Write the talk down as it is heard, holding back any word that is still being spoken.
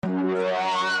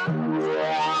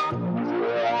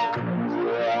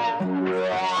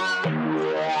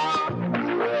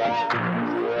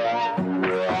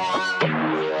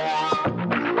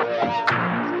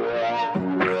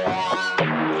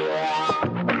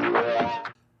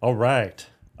All right.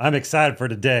 I'm excited for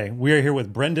today. We are here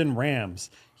with Brendan Rams.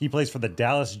 He plays for the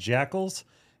Dallas Jackals,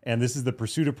 and this is the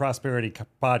Pursuit of Prosperity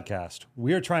podcast.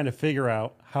 We are trying to figure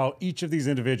out how each of these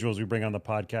individuals we bring on the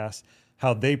podcast,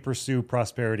 how they pursue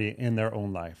prosperity in their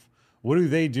own life. What do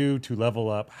they do to level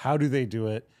up? How do they do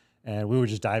it? And we would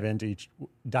just dive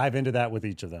into that with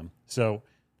each of them. So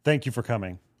thank you for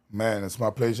coming. Man, it's my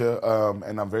pleasure,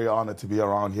 and I'm very honored to be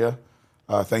around here.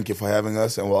 Thank you for having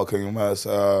us and welcoming us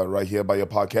right here by your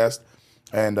podcast.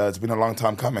 And it's been a long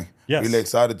time coming. Yes. Really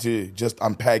excited to just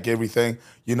unpack everything.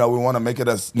 You know, we want to make it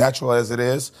as natural as it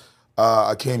is.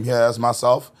 I came here as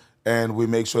myself, and we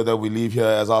make sure that we leave here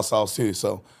as ourselves too.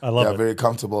 So I love it. Very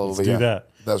comfortable over here. Do that.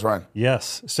 That's right.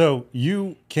 Yes. So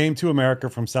you came to America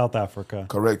from South Africa.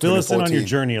 Correct. Fill us in on your 2014.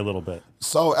 journey a little bit.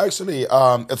 So actually,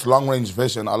 it's long-range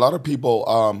vision. A lot of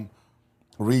people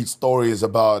read stories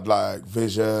about like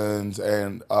visions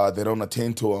and they don't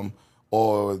attend to them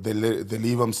or they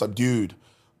leave them subdued.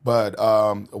 But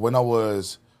when I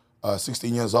was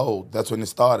 16 years old, that's when it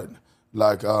started.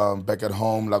 Like back at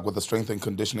home, like with the strength and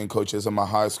conditioning coaches in my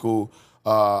high school,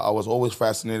 I was always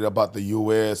fascinated about the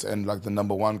U.S. and like the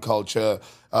number one culture,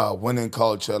 winning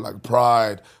culture, like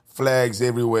pride, flags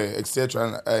everywhere,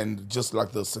 etc. And just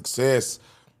like the success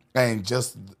and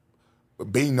just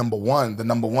being number one, the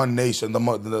number one nation,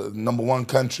 the number one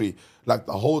country, like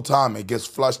the whole time it gets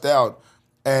flushed out.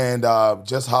 And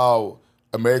just how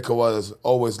America was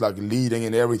always like leading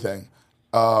in everything.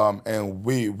 And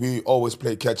we always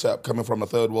play catch up coming from a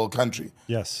third world country.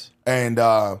 Yes. And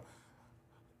so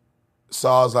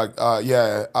I was like,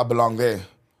 yeah, I belong there.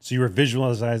 So you were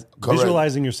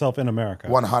visualizing yourself in America.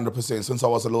 100% since I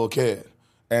was a little kid.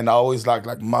 And I always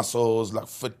like muscles, like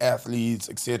foot athletes,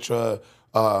 etc.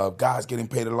 Guys getting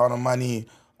paid a lot of money,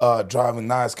 driving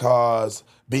nice cars,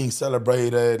 being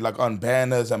celebrated like on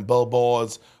banners and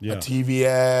billboards, TV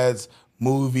ads,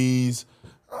 movies.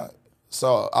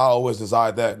 So I always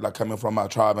desired that, like coming from my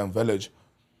tribe and village.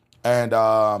 And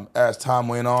as time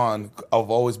went on, I've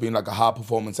always been like a high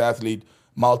performance athlete,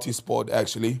 multi-sport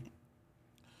actually.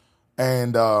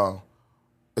 And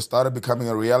it started becoming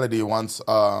a reality once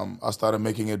I started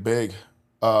making it big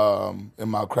in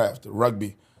my craft,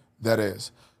 rugby, that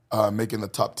is. Making the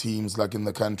top teams like in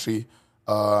the country,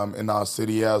 in our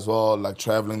city as well, like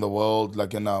traveling the world,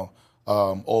 like in our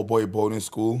all-boy boarding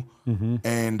school. Mm-hmm.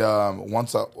 And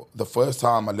the first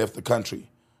time I left the country,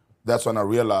 that's when I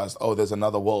realized, oh, there's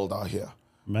another world out here.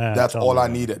 Man, that's all I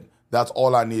needed. That's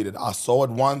all I needed. I saw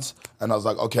it once, and I was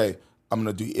like, okay, I'm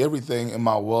going to do everything in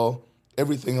my will,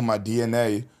 everything in my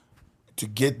DNA to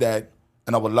get that,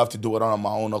 and I would love to do it on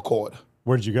my own accord.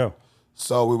 Where did you go?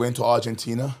 So we went to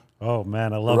Argentina. Oh,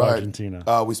 man, I love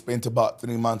Argentina. We spent about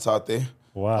 3 months out there.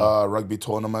 Wow. Rugby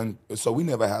tournament. So we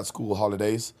never had school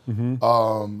holidays.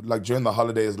 Mm-hmm. Like during the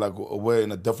holidays, like we're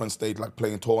in a different state, like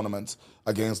playing tournaments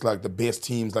against like the best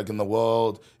teams like in the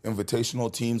world,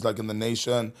 invitational teams like in the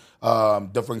nation,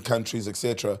 different countries,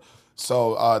 etc.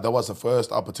 So that was the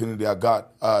first opportunity I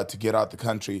got to get out the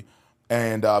country.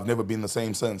 And I've never been the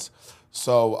same since.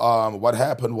 So what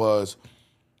happened was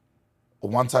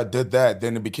once I did that,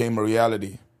 then it became a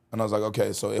reality. And I was like,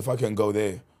 okay, so if I can go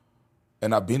there,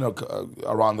 and I've been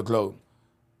around the globe,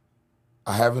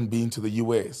 I haven't been to the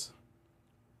U.S.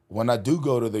 When I do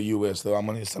go to the U.S., though, I'm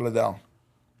going to settle down,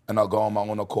 and I'll go on my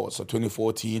own accord. So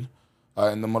 2014,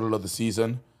 in the middle of the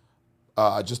season,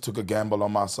 I just took a gamble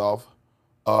on myself.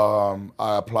 I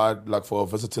applied like for a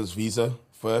visitor's visa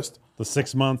first. The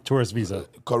 6-month tourist visa.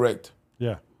 Correct.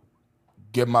 Yeah.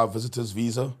 Get my visitor's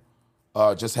visa.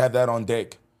 Just have that on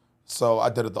deck. So I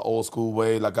did it the old school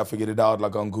way. Like I figured it out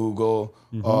like on Google.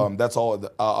 Mm-hmm. That's all.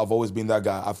 I've always been that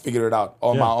guy. I figured it out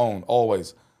on my own,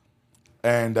 always.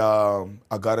 And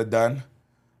I got it done.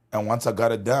 And once I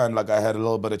got it done, like I had a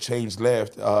little bit of change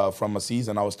left from a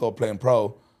season. I was still playing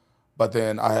pro. But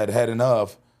then I had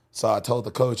enough. So I told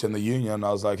the coach in the union,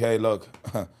 I was like, hey, look,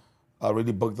 I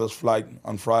already booked this flight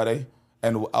on Friday.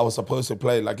 And I was supposed to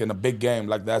play like in a big game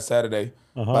like that Saturday.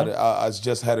 But I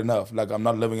just had enough. Like I'm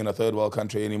not living in a third world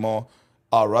country anymore.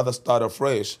 I'd rather start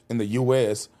afresh in the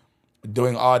U.S.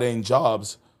 doing odd-end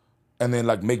jobs and then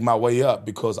like make my way up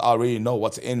because I already know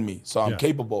what's in me. So I'm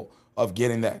capable of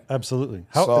getting that. Absolutely.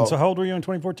 So how old were you in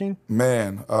 2014?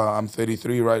 Man, I'm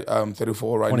 33, right? I'm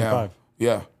 34 right 25. now.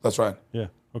 Yeah, that's right. Yeah,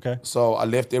 okay. So I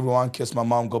left everyone, kissed my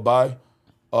mom goodbye,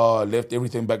 left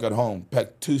everything back at home,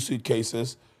 packed 2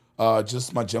 suitcases,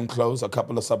 just my gym clothes, a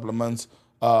couple of supplements,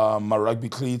 my rugby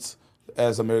cleats,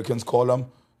 as Americans call them,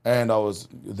 and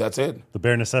that's it. The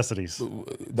bare necessities.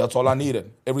 That's all I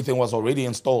needed. Everything was already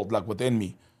installed, like within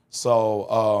me. So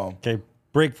okay,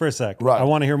 break for a sec. Right. I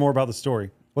want to hear more about the story.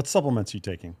 What supplements are you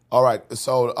taking? All right.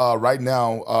 So right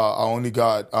now, I only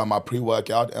got my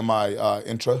pre-workout and my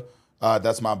intra.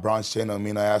 That's my branched chain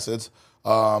amino acids.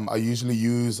 I usually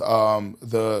use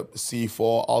the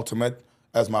C4 Ultimate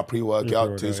as my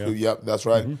pre-workout. pre-workout, Yep, that's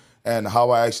right. And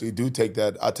how I actually do take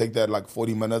that, I take that like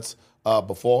 40 minutes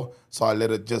before. So I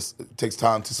let it it takes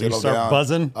time to settle you start down.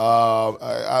 buzzing?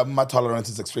 My tolerance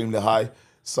is extremely high.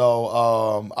 So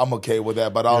I'm okay with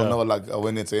that. But I don't know like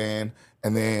when it's in.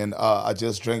 And then I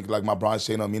just drink like my branched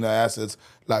chain amino acids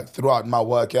like throughout my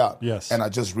workout. Yes. And I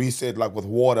just reset like with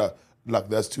water, like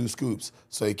that's 2 scoops.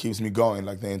 So it keeps me going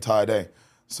like the entire day.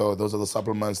 So those are the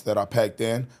supplements that I packed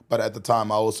in. But at the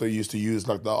time, I also used to use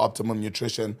like the Optimum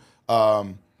Nutrition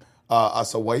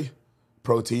Asa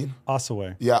protein.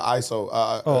 Osaway. Yeah, ISO.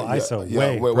 ISO.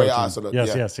 Yeah, whey protein. isolate.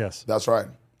 Yes. That's right.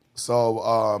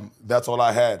 So that's all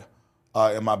I had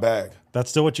in my bag. That's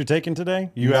still what you're taking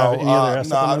today? You have any other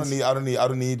supplements? No, I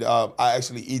don't need. I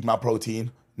actually eat my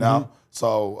protein now,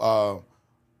 so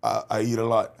I eat a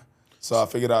lot. So I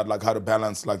figured out like how to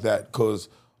balance like that because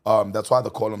that's why they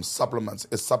call them supplements.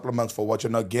 It's supplements for what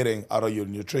you're not getting out of your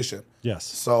nutrition. Yes.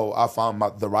 So I found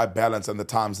the right balance and the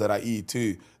times that I eat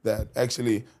too. That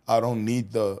actually I don't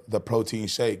need the protein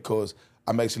shake because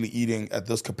I'm actually eating at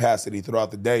this capacity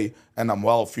throughout the day and I'm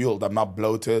well fueled. I'm not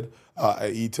bloated. I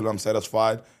eat till I'm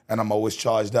satisfied and I'm always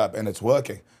charged up and it's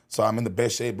working. So I'm in the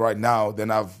best shape right now than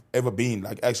I've ever been,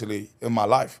 like actually in my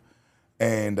life.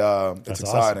 And it's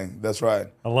exciting. Awesome. That's right.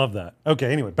 I love that.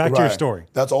 Okay, anyway, back to your story.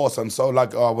 That's awesome. So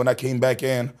like when I came back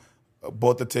in,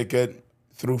 bought the ticket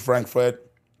through Frankfurt,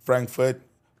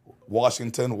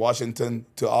 Washington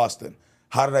to Austin.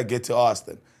 How did I get to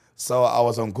Austin? So I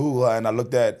was on Google and I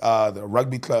looked at the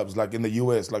rugby clubs like in the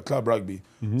US, like club rugby.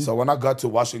 So when I got to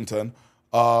Washington,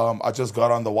 I just got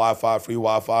on the Wi-Fi, free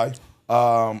Wi-Fi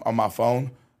on my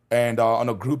phone. And on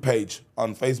a group page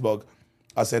on Facebook,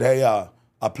 I said, hey,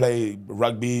 I play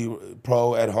rugby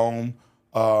pro at home.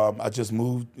 I just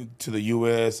moved to the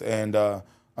US and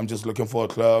I'm just looking for a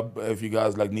club. If you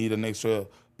guys like need an extra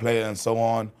player and so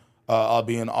on, I'll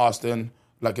be in Austin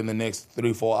like in the next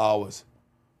 3-4 hours.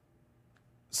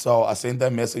 So I sent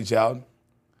that message out,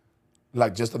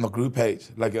 like just on the group page,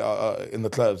 like in the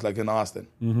clubs, like in Austin.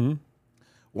 Mm-hmm.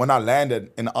 When I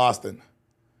landed in Austin,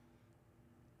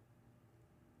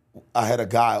 I had a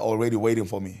guy already waiting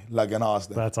for me, like in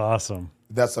Austin. That's awesome.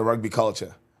 That's the rugby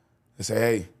culture. They say,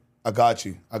 hey, I got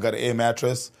you. I got an air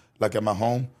mattress, like at my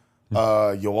home.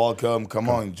 You're welcome. Come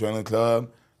on, join the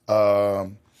club.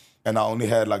 And I only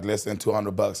had like less than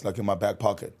 $200, like in my back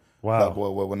pocket. Wow.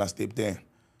 Like, when I stepped in.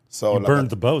 So you burned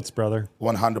the boats, brother.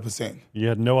 100%. You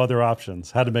had no other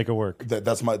options. Had to make it work.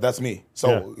 That's me.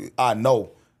 So I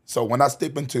know. So when I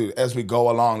step into, as we go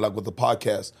along, like with the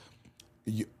podcast,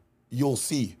 you'll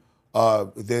see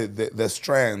the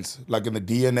strands, like in the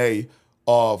DNA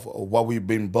of what we've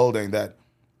been building, that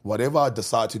whatever I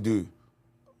decide to do,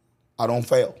 I don't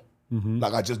fail. Mm-hmm.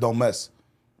 Like I just don't miss.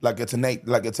 Like it's innate,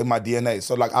 like it's in my DNA.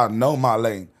 So like I know my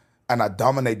lane and I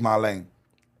dominate my lane.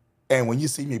 And when you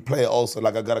see me play also,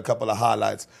 like I got a couple of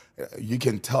highlights, you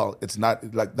can tell it's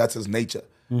not, like that's his nature.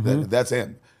 Mm-hmm. That's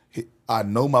him. I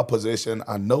know my position.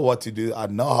 I know what to do. I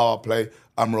know how I play.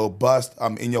 I'm robust.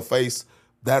 I'm in your face.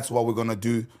 That's what we're going to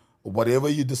do. Whatever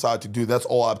you decide to do, that's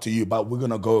all up to you. But we're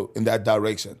going to go in that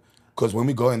direction. Because when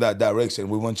we go in that direction,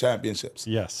 we win championships.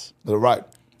 Yes. Right.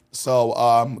 So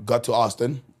got to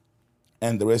Austin,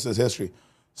 and the rest is history.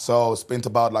 So spent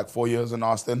about like 4 years in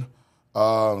Austin.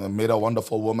 Met a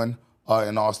wonderful woman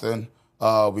in Austin.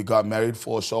 We got married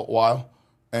for a short while,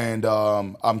 and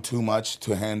I'm too much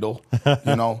to handle.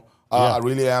 You know, I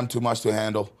really am too much to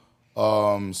handle.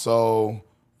 So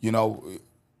you know,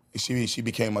 she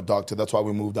became a doctor. That's why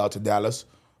we moved out to Dallas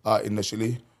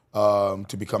initially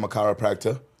to become a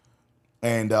chiropractor,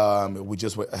 and we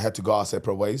just had to go our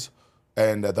separate ways.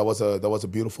 And that was a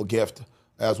beautiful gift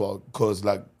as well, because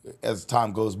like as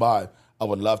time goes by, I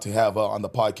would love to have her on the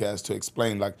podcast to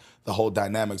explain like the whole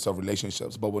dynamics of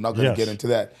relationships, but we're not going to get into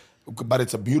that. But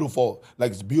it's beautiful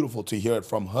to hear it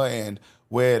from her end,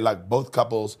 where like both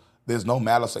couples, there's no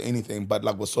malice or anything, but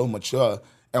like we're so mature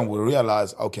and we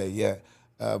realize, okay,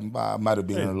 I might have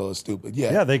been a little stupid.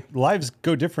 Lives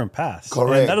go different paths.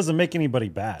 Correct. And that doesn't make anybody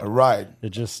bad. Right.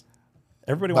 It just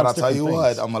everybody. But wants I'll tell you different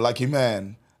things. what, I'm a lucky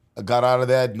man. I got out of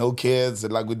that, no kids,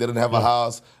 and like we didn't have a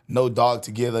house, no dog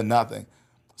together, nothing.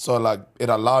 So like it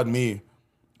allowed me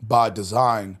by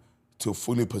design to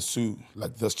fully pursue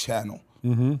like this channel.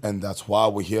 Mm-hmm. And that's why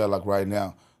we're here like right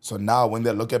now. So now when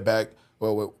they look at back,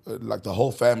 like the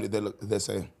whole family, they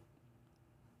say,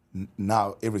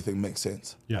 now everything makes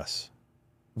sense. Yes.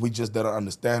 We just didn't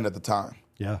understand at the time.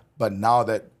 Yeah. But now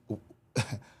that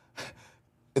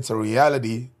it's a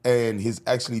reality, and he's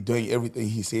actually doing everything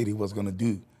he said he was going to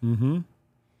do.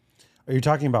 Are you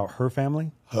talking about her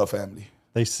family? Her family.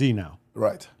 They see now.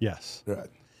 Right. Yes. Right.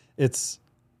 It's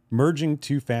merging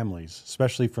two families,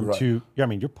 especially from Right. two, I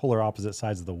mean, you're polar opposite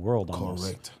sides of the world almost.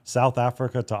 Correct. South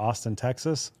Africa to Austin,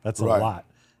 Texas, that's a Right. lot.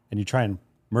 And you try and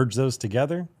merge those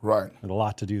together, Right. there's a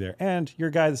lot to do there. And you're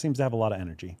a guy that seems to have a lot of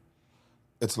energy.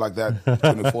 It's like that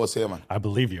 24/7. I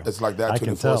believe you. It's like that I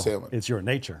can tell. 24/7. It's your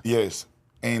nature. Yes.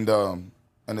 And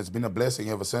it's been a blessing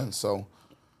ever since. So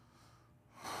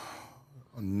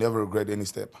I'll never regret any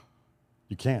step.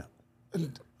 You can't. We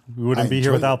wouldn't I be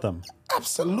here enjoy without it. them.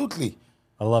 Absolutely.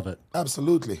 I love it.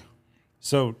 Absolutely.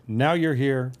 So now you're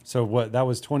here. So what, that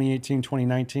was 2018,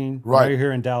 2019. Now Right. you're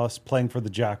here in Dallas playing for the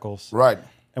Jackals. Right.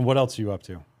 And what else are you up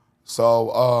to?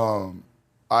 So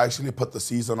I actually put the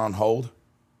season on hold.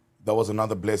 That was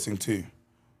another blessing too.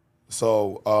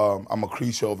 So I'm a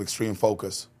creature of extreme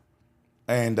focus,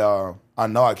 and I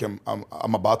know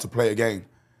I'm about to play again.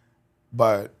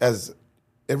 But as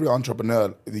every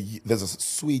entrepreneur, there's a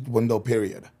sweet window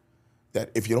period that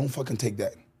if you don't fucking take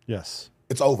that, Yes.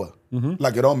 it's over.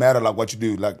 Like it don't matter like what you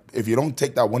do. Like if you don't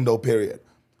take that window period,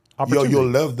 Opportunity. you'll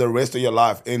live the rest of your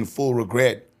life in full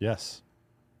regret. Yes.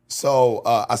 So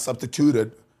I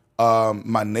substituted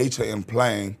my nature in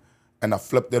playing, and I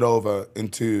flipped it over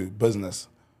into business.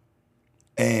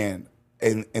 And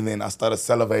then I started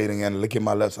salivating and licking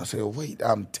my lips. I said, wait,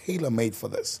 I'm tailor-made for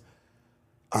this.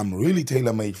 I'm really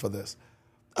tailor-made for this.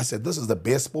 I said, this is the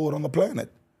best sport on the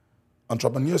planet.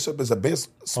 Entrepreneurship is the best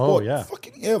sport yeah.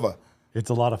 fucking ever. It's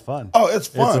a lot of fun. Oh, it's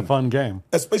fun. It's a fun game.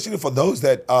 Especially for those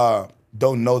that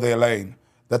don't know their lane.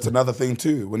 That's another thing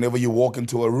too. Whenever you walk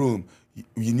into a room,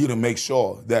 you need to make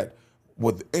sure that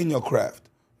within your craft,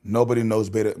 nobody knows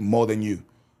better more than you.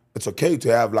 It's okay to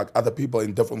have like other people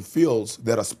in different fields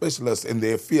that are specialists in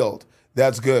their field.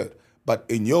 That's good. But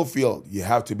in your field, you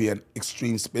have to be an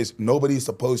extreme space. Nobody's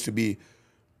supposed to be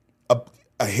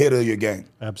ahead of your game.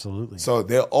 Absolutely. So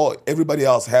everybody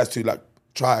else has to like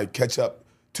try and catch up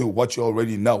to what you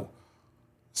already know.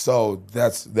 So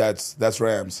that's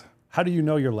Rams. How do you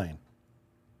know your lane?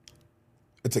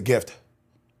 It's a gift.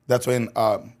 That's when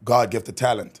God gifted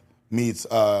talent meets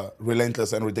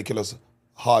relentless and ridiculous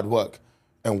hard work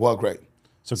and work rate.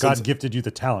 So God gifted you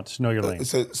the talent to know your lane.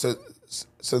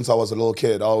 Since I was a little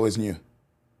kid, I always knew.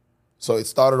 So it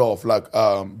started off like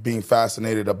being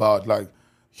fascinated about like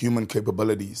human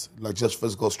capabilities, like just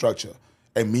physical structure,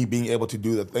 and me being able to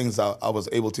do the things I was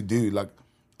able to do, like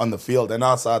on the field and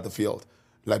outside the field,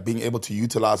 like being able to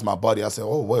utilize my body. I said,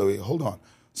 oh, wait, hold on.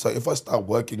 So if I start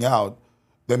working out,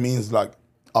 that means like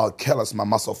I'll callous my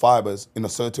muscle fibers in a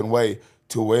certain way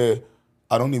to where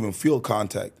I don't even feel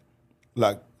contact.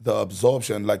 Like the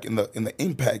absorption, like in the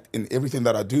impact in everything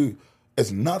that I do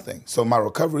is nothing. So my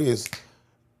recovery is,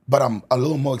 but I'm a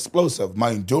little more explosive.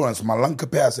 My endurance, my lung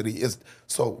capacity is,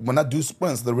 so when I do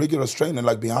sprints, the rigorous training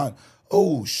like behind,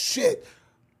 oh shit,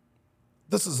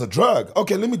 this is a drug.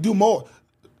 Okay, let me do more.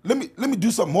 Let me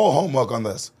do some more homework on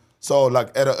this. So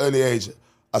like at an early age,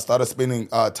 I started spending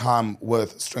time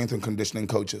with strength and conditioning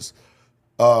coaches.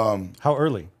 How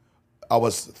early? I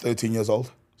was 13 years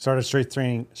old. Started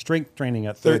strength training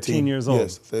at 13 years old.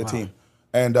 Yes, 13. Wow.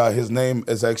 And his name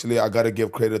is actually, I got to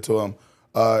give credit to him,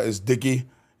 is Dickie.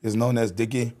 He's known as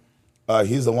Dickie.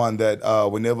 He's the one that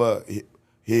whenever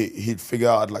he'd figure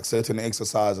out like certain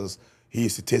exercises, he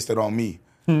used to test it on me.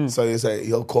 So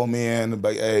he'll call me in and be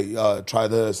like, hey, try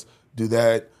this, do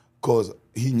that, because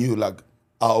he knew like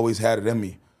I always had it in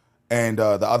me. And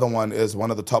the other one is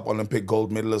one of the top Olympic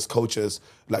gold medalist coaches.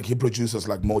 Like he produces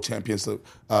like more champions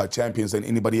than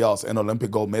anybody else, and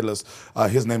Olympic gold medalist.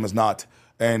 His name is Not.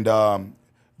 And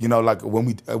like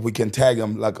when we can tag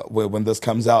him like when this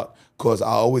comes out, because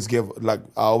I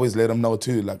always let him know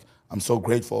too. Like I'm so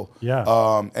grateful.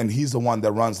 Yeah. And he's the one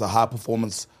that runs the high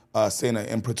performance center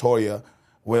in Pretoria,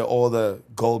 where all the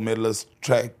gold medalists,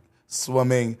 track,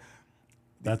 swimming,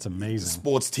 That's amazing.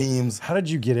 sports teams. How did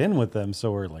you get in with them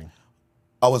so early?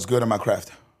 I was good at my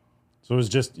craft. So it was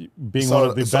just being one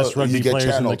of the best you rugby get players in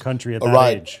the channeled. country at that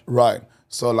Right, age. Right.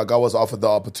 So like I was offered the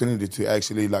opportunity to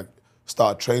actually like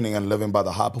start training and living by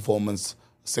the high performance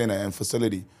center and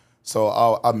facility.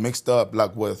 So I mixed up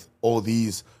like with all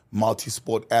these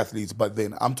multi-sport athletes, but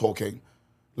then I'm talking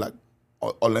like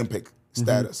Olympic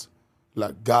status,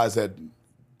 like guys at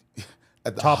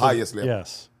the Top of- highest level.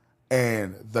 Yes.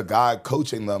 And the guy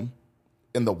coaching them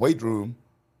in the weight room,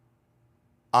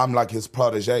 I'm like his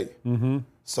protege.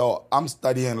 So I'm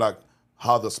studying like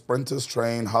how the sprinters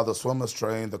train, how the swimmers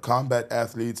train, the combat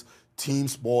athletes, team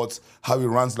sports, how he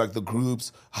runs like the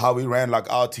groups, how he ran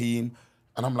like our team.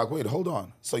 And I'm like, wait, hold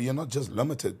on. So you're not just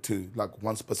limited to like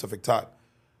one specific type.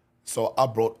 So I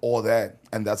brought all that,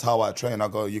 and that's how I train. I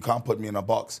go, you can't put me in a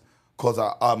box because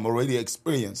I'm already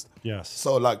experienced. Yes.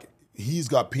 So like he's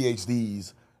got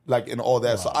PhDs, like in all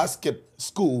that. So I skipped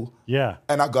school. Yeah.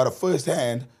 And I got a first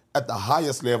hand at the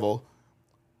highest level,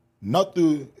 not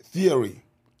through theory,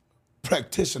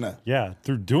 practitioner, Yeah.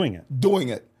 Through doing it. doing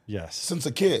it Yes. since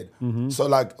a kid. So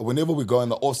like whenever we go in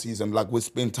the off season, like we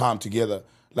spend time together,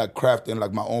 like crafting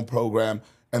like my own program.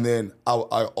 And then I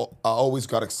always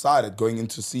got excited going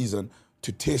into season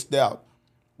to test out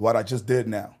what I just did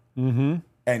now. Mm-hmm.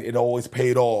 And it always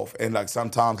paid off. And like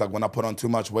sometimes like when I put on too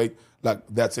much weight, like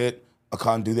that's it. I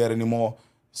can't do that anymore.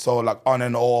 So like on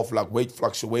and off, like weight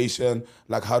fluctuation,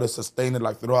 like how to sustain it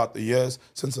like throughout the years.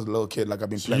 Since I was a little kid, like I've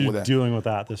been playing You're with that dealing with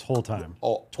that this whole time.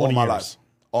 all 20 my years. life.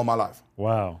 All my life.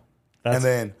 Wow. That's And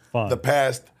then fun. the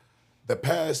past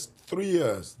 3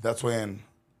 years, that's when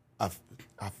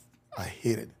I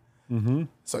hit it. Mm-hmm.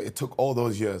 So it took all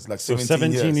those years, like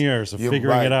 17 years of You're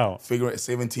figuring it out. Figuring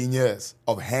 17 years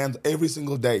of hands every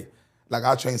single day. Like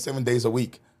I train 7 days a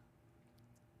week.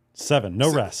 7.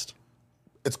 No rest.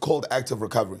 It's called active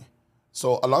recovery.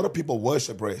 So a lot of people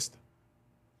worship rest.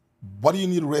 What do you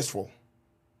need rest for?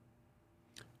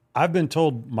 I've been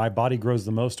told my body grows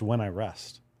the most when I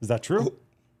rest. Is that true?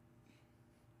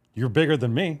 You're bigger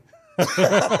than me.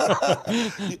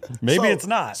 Maybe it's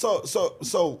not.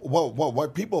 So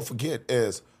what people forget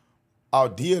is our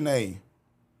DNA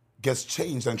gets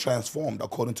changed and transformed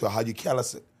according to how you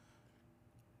callus it.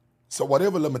 So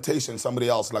whatever limitation somebody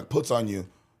else like puts on you,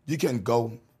 you can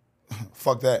go,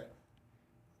 fuck that.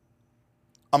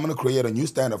 I'm gonna create a new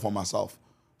standard for myself.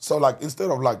 So like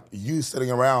instead of like you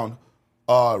sitting around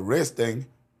resting,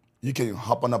 you can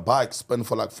hop on a bike, spin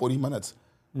for like 40 minutes.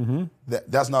 Mm-hmm.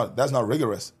 That's not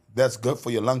rigorous. That's good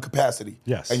for your lung capacity,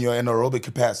 yes, and your anaerobic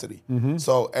capacity. Mm-hmm.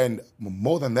 So, and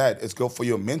more than that, it's good for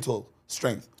your mental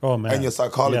strength, and your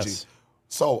psychology. Yes.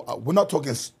 So, we're not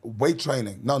talking weight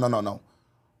training. No.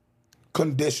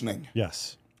 Conditioning.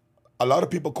 Yes. A lot of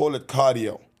people call it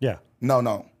cardio. Yeah.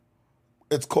 No.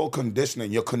 It's called conditioning.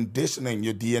 You're conditioning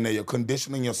your DNA. You're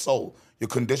conditioning your soul. You're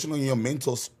conditioning your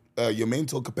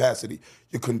mental capacity.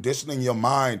 You're conditioning your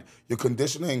mind. You're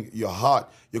conditioning your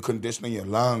heart. You're conditioning your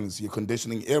lungs. You're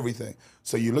conditioning everything.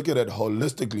 So you look at it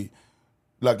holistically,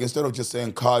 like instead of just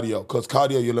saying cardio, because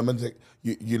cardio you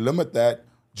limit that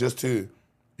just to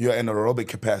your anaerobic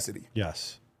capacity.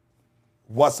 Yes.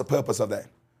 What's the purpose of that?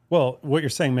 Well, what you're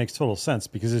saying makes total sense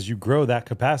because as you grow that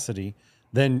capacity,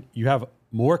 then you have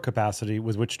more capacity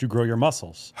with which to grow your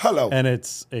muscles. Hello. And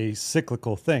it's a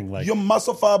cyclical thing. Like your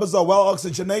muscle fibers are well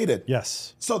oxygenated.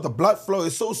 yes. So the blood flow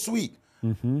is so sweet.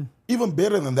 Mm-hmm. Even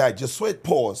better than that, your sweat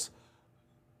pores.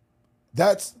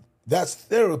 That's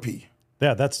therapy.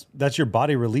 Yeah, that's your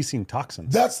body releasing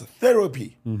toxins. That's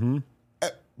therapy. Mm-hmm.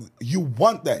 You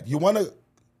want that. You want to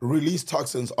release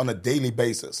toxins on a daily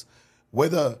basis,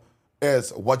 whether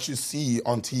it's what you see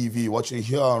on TV, what you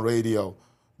hear on radio.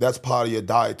 That's part of your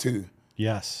diet too.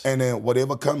 Yes. And then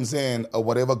whatever comes in or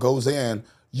whatever goes in,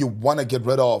 you want to get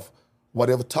rid of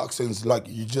whatever toxins like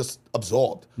you just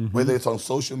absorbed, whether it's on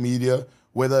social media,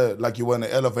 whether like you were in an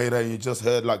elevator and you just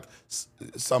heard like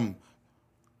some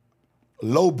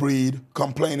low breed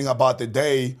complaining about the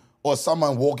day, or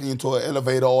someone walking into an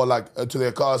elevator or like to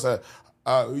their car said,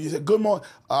 you said, good morning,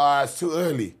 it's too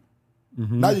early.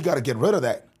 Now you got to get rid of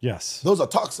that. Yes. Those are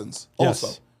toxins also.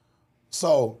 Yes.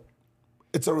 So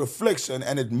it's a reflection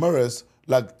and it mirrors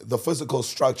like the physical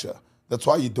structure. That's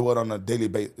why you do it on a daily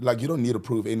basis. Like you don't need to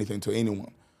prove anything to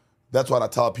anyone. That's what I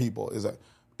tell people is that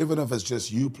even if it's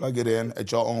just you plug it in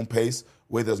at your own pace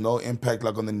where there's no impact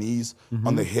like on the knees,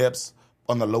 on the hips,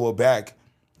 on the lower back,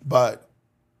 but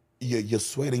you're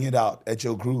sweating it out at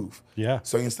your groove. Yeah.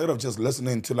 So instead of just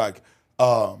listening to like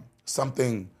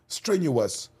something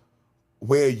strenuous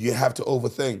where you have to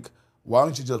overthink, why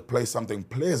don't you just play something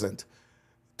pleasant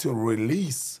to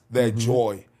release that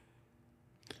joy?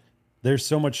 There's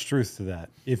so much truth to that.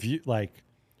 If you like,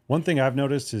 one thing I've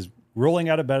noticed is rolling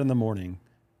out of bed in the morning,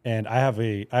 and I have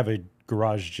a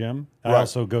garage gym. I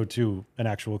also go to an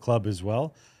actual club as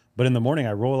well. But in the morning,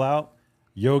 I roll out,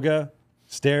 yoga,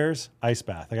 stairs, ice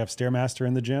bath. I have Stairmaster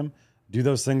in the gym. Do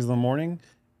those things in the morning,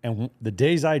 and the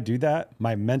days I do that,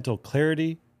 my mental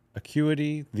clarity,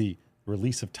 acuity, the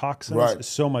release of toxins is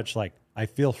so much like I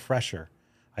feel fresher.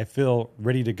 I feel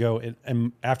ready to go.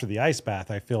 And after the ice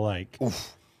bath, I feel like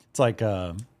it's like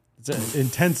it's an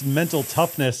intense mental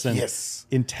toughness and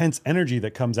intense energy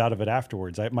that comes out of it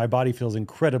afterwards. My body feels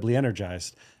incredibly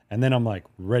energized, and then I'm like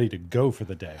ready to go for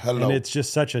the day. And it's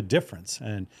just such a difference.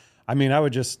 And I mean, I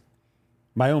would just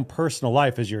my own personal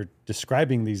life, as you're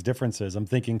describing these differences, I'm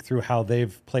thinking through how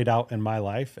they've played out in my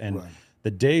life and Right.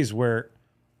 the days where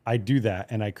I do that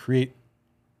and I create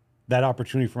that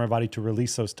opportunity for my body to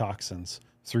release those toxins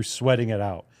through sweating it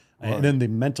out. Right. And then the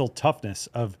mental toughness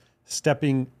of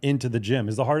stepping into the gym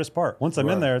is the hardest part. Once I'm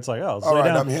in Right. there, it's like, oh, let's All lay right,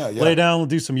 down, I'm here, yeah. lay down,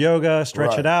 do some yoga,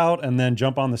 stretch Right. it out, and then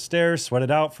jump on the stairs, sweat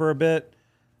it out for a bit,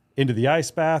 into the ice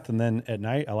bath. And then at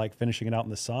night, I like finishing it out in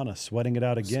the sauna, sweating it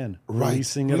out again, Right.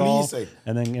 releasing it all, Release it.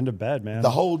 and then into bed, man.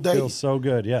 The whole day. Feels so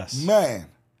good. Yes. Man.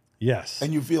 Yes.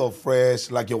 And you feel fresh,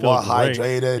 like you're Feel well great.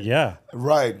 hydrated. Yeah.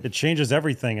 Right. It changes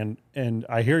everything. And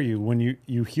I hear you when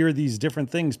you hear these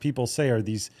different things people say, or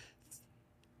these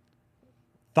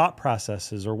thought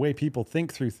processes or way people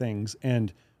think through things.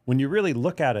 And when you really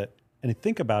look at it and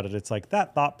think about it, it's like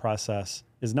that thought process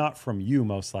is not from you,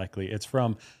 most likely. It's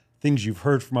from things you've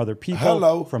heard from other people,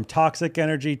 Hello. from toxic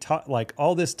energy, like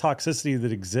all this toxicity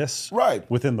that exists Right.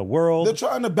 within the world. They're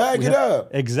trying to bag it up.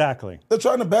 Exactly. They're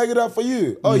trying to bag it up for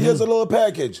you. Oh, here's a little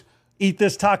package. Eat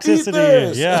this toxicity. Eat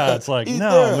this. Yeah, it's like, Eat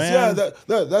no, this. man.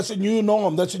 Yeah, that's a new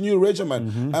norm. That's a new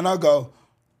regimen. And I go,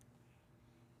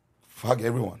 fuck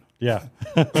everyone. Yeah.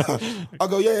 I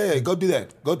go, yeah, go do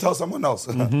that. Go tell someone else.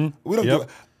 We don't Yep. give a,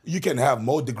 you can have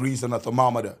more degrees than a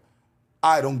thermometer.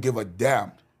 I don't give a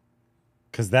damn.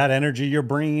 Because that energy you're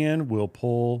bringing in will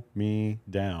pull me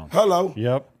down. Hello.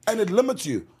 Yep. And it limits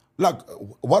you. Like,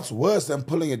 what's worse than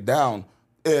pulling it down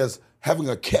is having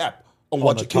a cap on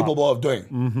what the you're top. capable of doing.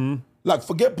 Mm-hmm. Like,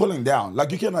 forget pulling down.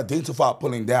 Like, you can identify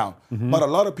pulling down. Mm-hmm. But a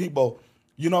lot of people,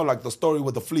 you know, like the story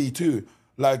with the flea too.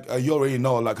 Like, you already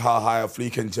know, like, how high a flea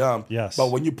can jump. Yes.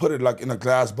 But when you put it, like, in a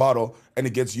glass bottle and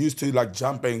it gets used to, like,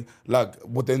 jumping, like,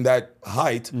 within that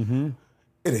height,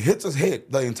 it hits its head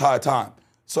the entire time.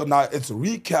 So now it's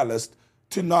recalloused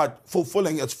to not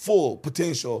fulfilling its full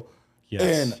potential Yes.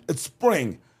 in its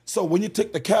spring. So when you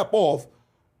take the cap off,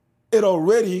 it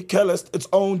already calloused its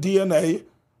own DNA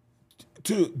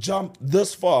to jump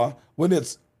this far when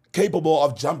it's capable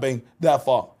of jumping that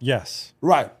far. Yes.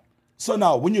 Right. So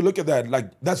now when you look at that, like,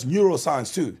 that's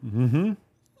neuroscience too. Mm-hmm.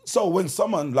 So when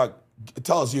someone like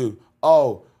tells you,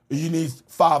 oh, you need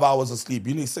 5 hours of sleep,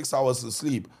 you need 6 hours of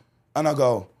sleep, and I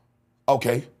go,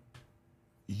 okay,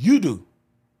 you do.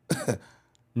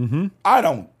 I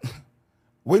don't.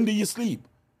 When do you sleep?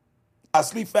 I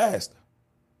sleep fast.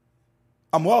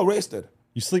 I'm well rested.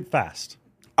 You sleep fast.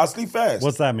 I sleep fast.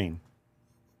 What's that mean?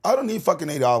 I don't need fucking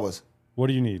 8 hours. What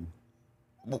do you need?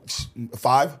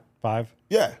 5? 5?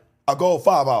 Yeah. I go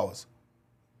 5 hours.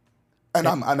 And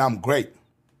I'm great.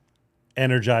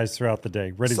 Energized throughout the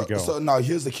day, ready to go. So now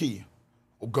here's the key.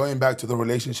 Going back to the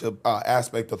relationship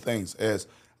aspect of things is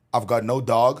I've got no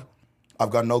dog. I've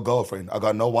got no girlfriend. I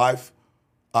got no wife.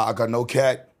 I got no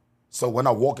cat. So when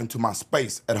I walk into my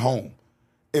space at home,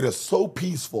 it is so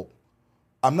peaceful.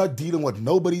 I'm not dealing with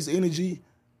nobody's energy.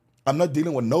 I'm not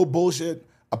dealing with no bullshit.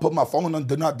 I put my phone on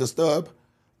Do Not Disturb.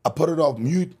 I put it off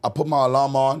mute. I put my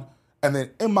alarm on. And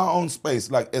then in my own space,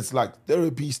 like, it's like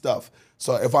therapy stuff.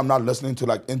 So if I'm not listening to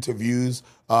like interviews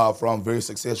from very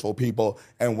successful people,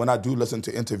 and when I do listen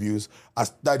to interviews, I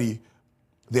study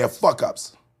their fuck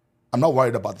ups. I'm not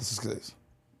worried about the success.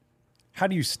 How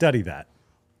do you study that?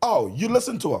 Oh, you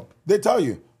listen to them. They tell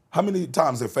you how many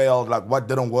times they failed, like what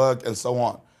didn't work, and so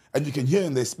on. And you can hear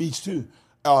in their speech too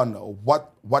on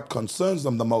what concerns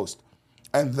them the most.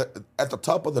 And at the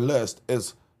top of the list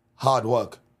is hard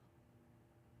work.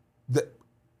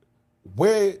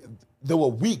 Where they were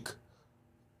weak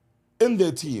in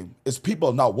their team is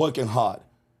people not working hard.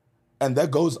 And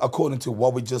that goes according to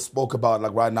what we just spoke about,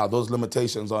 like right now, those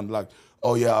limitations on like,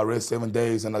 oh yeah, I rest 7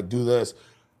 days and I do this.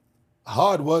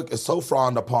 Hard work is so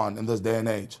frowned upon in this day and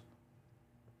age.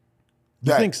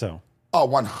 You think so? Oh,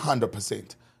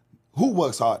 100%. Who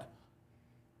works hard?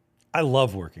 I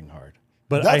love working hard.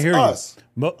 But That's I hear us.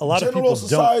 you. A lot of General people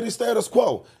society status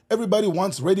quo. Everybody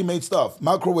wants ready-made stuff.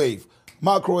 Microwave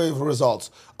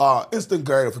results, instant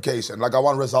gratification. Like I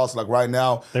want results like right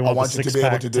now. They want I want the you to be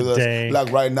able to do today. this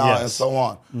like right now Yes. and so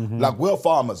on. Like we're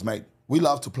farmers, mate. We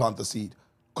love to plant the seed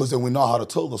because then we know how to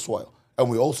till the soil and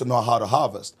we also know how to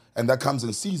harvest. And that comes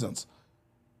in seasons.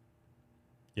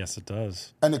 Yes, it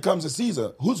does. And it comes in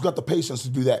season. Who's got the patience to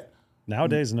do that?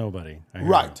 Nowadays, nobody. I hear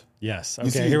Right. you. Yes. You Okay,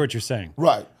 see- I hear what you're saying.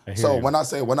 Right. I hear So you.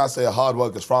 when I say hard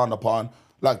work is frowned upon,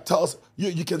 like tell us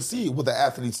you can see it with the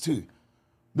athletes too.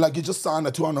 Like you just signed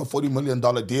a $240 million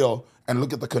deal and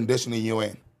look at the conditioning you're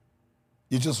in.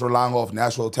 You're just relying off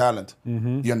natural talent.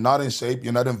 Mm-hmm. You're not in shape.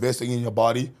 You're not investing in your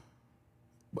body.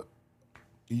 But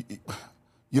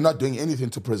you're not doing anything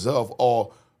to preserve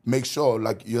or make sure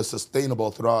like you're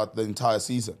sustainable throughout the entire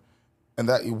season. And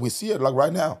that we see it like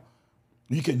right now.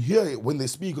 You can hear it when they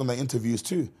speak on the interviews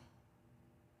too.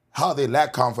 How they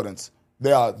lack confidence.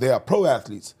 They are pro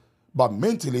athletes, but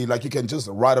mentally, like you can just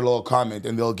write a little comment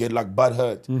and they'll get like butt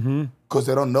hurt because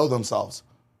they don't know themselves.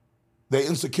 They're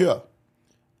insecure.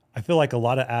 I feel like a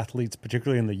lot of athletes,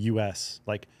 particularly in the U.S.,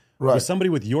 like Right. with somebody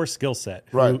with your skill set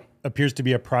who Right. appears to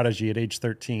be a prodigy at age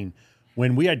 13,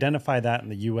 when we identify that in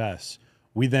the U.S.,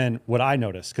 we then, what I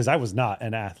noticed, because I was not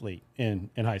an athlete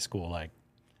in high school, like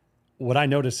what I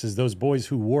noticed is those boys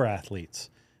who were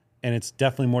athletes, and it's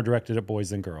definitely more directed at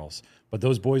boys than girls, but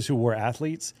those boys who were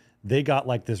athletes, they got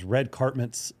like this red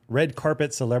carpet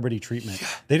celebrity treatment. Yeah.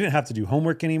 They didn't have to do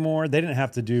homework anymore. They didn't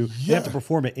have to do, they didn't have to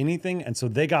perform at anything. And so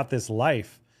they got this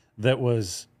life that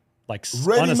was like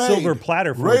on a silver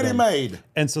platter for them. Ready-made.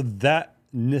 And so that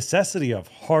necessity of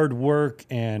hard work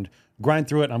and grind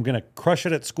through it, I'm going to crush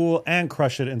it at school and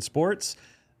crush it in sports.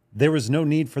 There was no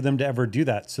need for them to ever do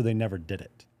that. So they never did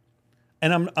it.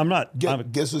 And I'm not.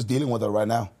 Guess who's dealing with it right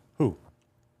now? Who?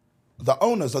 The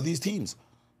owners of these teams.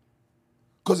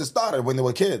 Because it started when they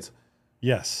were kids.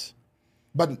 Yes.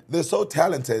 But they're so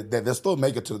talented that they still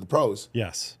make it to the pros.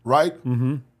 Yes. Right?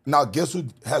 Mm-hmm. Now, guess who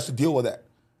has to deal with that?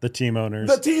 The team owners.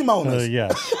 The team owners.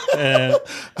 Yeah. And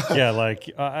yeah, like.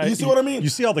 You see what I mean? You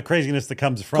see all the craziness that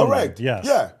comes from Correct. them.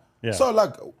 Yes. Yeah. So,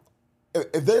 like,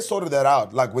 if they sorted that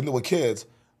out, like when they were kids,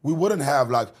 we wouldn't have,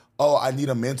 like, oh, I need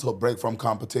a mental break from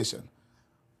competition.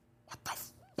 What the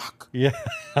fuck? Yeah.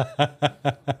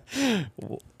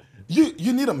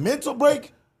 You need a mental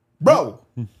break? Bro.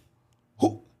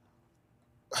 Who?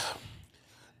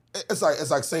 It's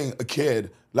like saying a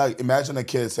kid, like imagine a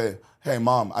kid say, hey,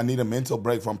 mom, I need a mental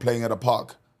break from playing at a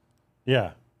park.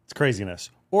 Yeah, it's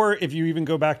craziness. Or if you even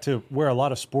go back to where a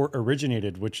lot of sport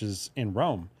originated, which is in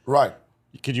Rome. Right.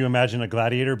 Could you imagine a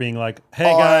gladiator being like,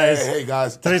 hey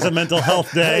guys, today's a mental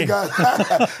health day. Hey guys,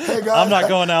 I'm not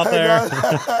going out there.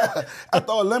 At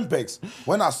the Olympics,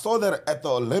 when I saw that at the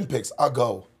Olympics, I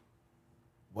go,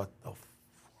 what the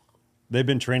They've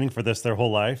been training for this their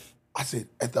whole life? I said,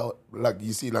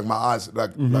 you see, like my eyes,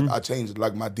 like I changed,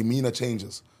 like my demeanor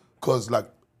changes. Because, like,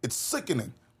 it's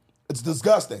sickening. It's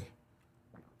disgusting.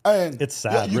 And it's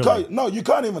sad, you really. you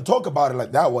can't even talk about it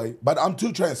like that way. But I'm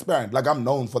too transparent. Like, I'm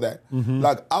known for that.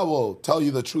 Like, I will tell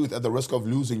you the truth at the risk of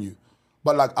losing you.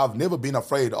 But, like, I've never been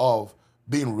afraid of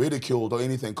being ridiculed or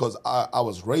anything because I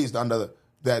was raised under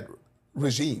that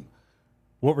regime.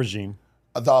 What regime?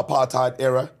 The apartheid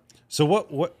era.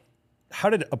 So how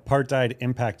did apartheid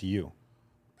impact you?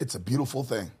 It's a beautiful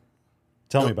thing.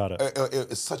 Tell me about it.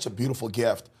 It's such a beautiful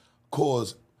gift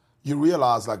because you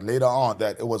realize like later on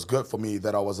that it was good for me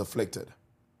that I was afflicted.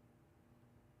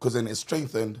 Because then it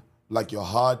strengthened like your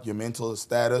heart, your mental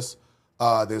status.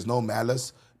 There's no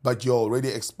malice, but you're already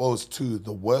exposed to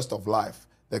the worst of life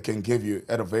that can give you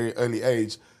at a very early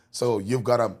age. So you've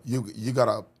got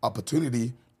a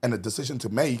opportunity and a decision to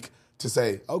make to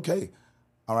say, okay,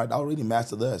 all right, I already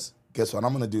mastered this. Guess what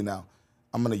I'm gonna do now?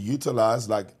 I'm gonna utilize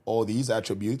like all these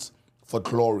attributes for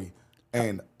glory,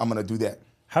 and I'm gonna do that.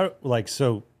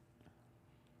 So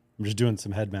I'm just doing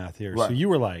some head math here. Right. So you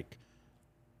were like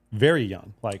very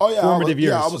young, like formative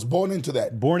years. Yeah, I was born into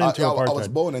that. Apartheid. I was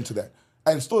born into that,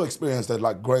 and still experienced that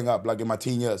like growing up, like in my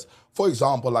teen years. For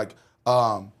example, like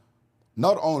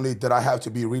not only did I have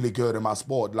to be really good in my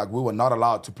sport, like we were not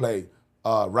allowed to play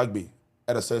rugby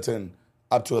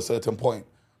up to a certain point.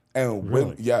 And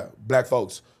black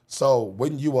folks. So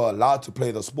when you were allowed to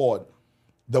play the sport,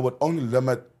 they would only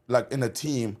limit, like in a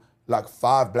team, like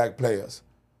 5 black players,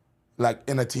 like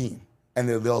in a team. And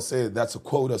then they'll say that's a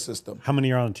quota system. How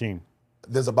many are on the team?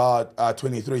 There's about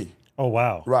 23. Oh,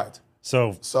 wow. Right.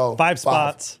 So 5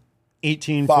 spots,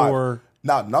 18 5. for...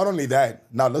 Now, not only that,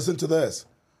 now listen to this.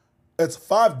 It's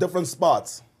 5 different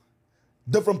spots,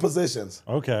 different positions.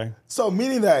 Okay. So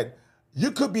meaning that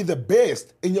you could be the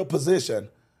best in your position,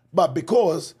 but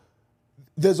because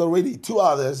there's already 2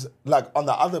 others, like on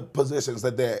the other positions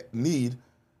that they need,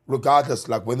 regardless,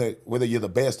 like whether you're the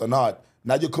best or not,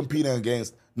 now you're competing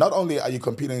against, not only are you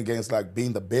competing against like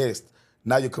being the best,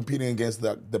 now you're competing against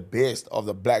the best of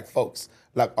the black folks,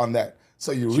 like on that.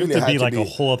 So you really have to have be like a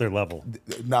whole other level.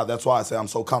 Now that's why I say I'm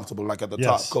so comfortable, like at the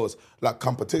top, because like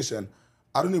competition,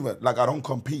 I don't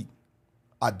compete,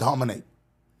 I dominate.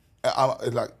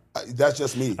 That's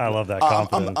just me. I love that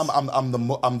confidence.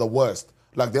 I'm the worst.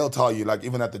 Like they'll tell you, like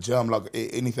even at the gym, like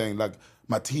anything, like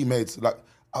my teammates, like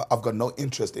I've got no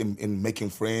interest in making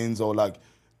friends or like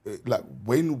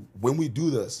when we do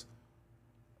this,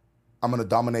 I'm gonna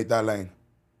dominate that lane.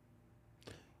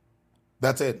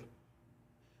 That's it.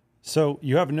 So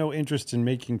you have no interest in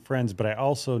making friends, but I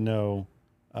also know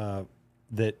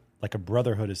that like a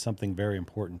brotherhood is something very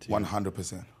important to you.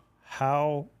 100%.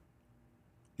 How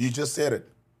You just said it.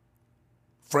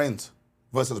 Friends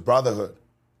versus brotherhood.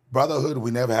 Brotherhood,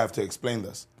 we never have to explain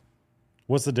this.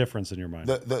 What's the difference in your mind?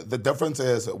 The difference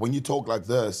is when you talk like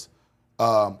this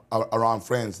around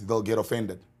friends, they'll get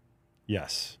offended.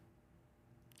 Yes.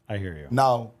 I hear you.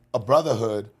 Now, a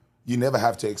brotherhood, you never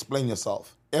have to explain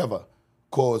yourself, ever.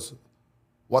 Because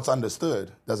what's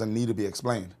understood doesn't need to be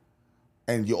explained.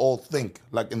 And you all think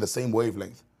like in the same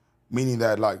wavelength, meaning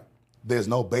that like there's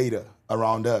no beta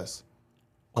around us.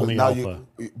 Only now alpha.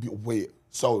 wait.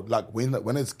 So like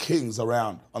when it's kings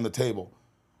around on the table,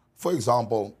 for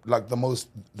example, like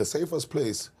the safest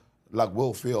place like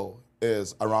we'll feel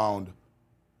is around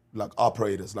like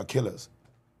operators, like killers.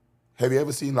 Have you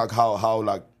ever seen like how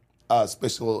like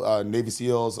special Navy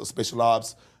SEALs or special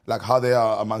ops, like how they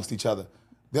are amongst each other?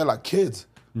 They're like kids.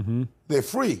 Mm-hmm. They're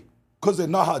free because they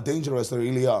know how dangerous they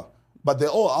really are. But they're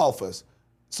all alphas,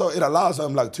 so it allows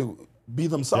them like to be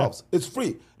themselves. Yeah. It's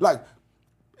free. Like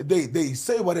they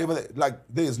say whatever. Like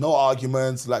there's no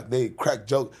arguments. Like they crack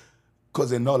jokes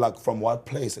because they know like from what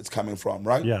place it's coming from,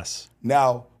 right? Yes.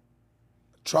 Now,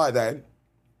 try that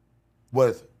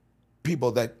with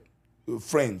people that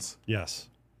friends. Yes.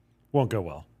 Won't go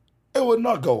well. It would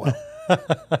not go well.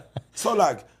 So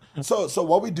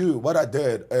what I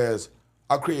did is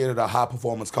I created a high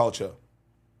performance culture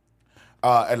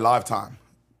at Lifetime.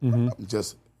 Mm-hmm. I'm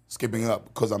just skipping up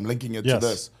because I'm linking it to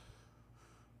this.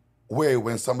 Where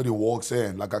when somebody walks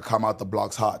in, like I come out the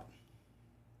blocks hot.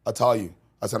 I tell you,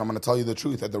 I said, I'm going to tell you the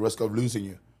truth at the risk of losing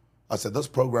you. I said, this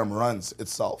program runs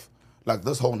itself. Like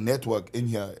this whole network in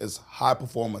here is high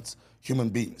performance human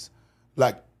beings.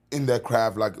 Like in their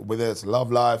craft, like whether it's love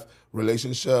life,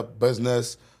 relationship,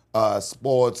 business,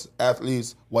 sports,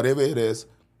 athletes, whatever it is,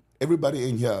 everybody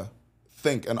in here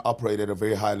think and operate at a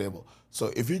very high level.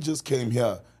 So if you just came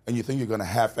here and you think you're going to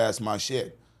half-ass my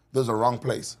shit, there's a wrong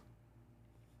place.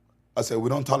 I said, we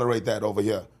don't tolerate that over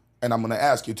here. And I'm going to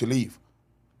ask you to leave.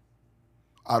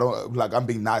 I don't, like, I'm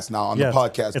being nice now on the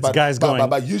podcast. It's guys going.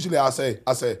 But usually I say,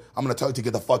 I'm going to tell you to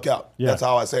get the fuck out. Yeah. That's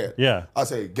how I say it. Yeah. I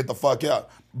say, get the fuck out.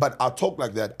 But I talk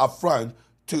like that up front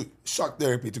to shock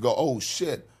therapy, to go, oh,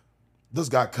 shit, this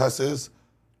guy cusses.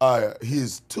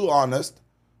 He's too honest.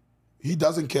 He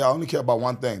doesn't care. I only care about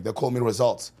one thing. They call me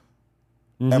results.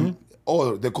 Mm-hmm.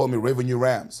 Or they call me revenue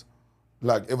rams.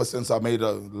 Like, ever since I made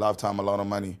a Lifetime a lot of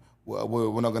money.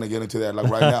 We're not going to get into that like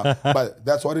right now. But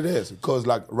that's what it is. Because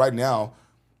like right now,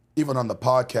 even on the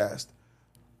podcast,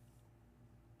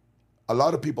 a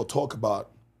lot of people talk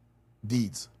about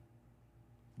deeds,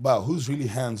 but who's really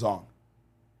hands-on?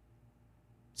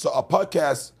 So a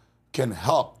podcast can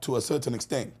help to a certain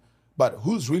extent, but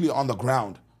who's really on the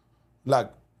ground,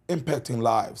 like impacting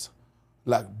lives,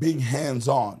 like being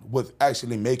hands-on with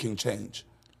actually making change?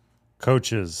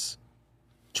 Coaches,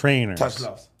 trainers. Touch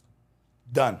gloves.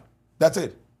 Done. That's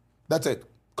it. That's it.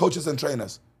 Coaches and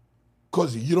trainers.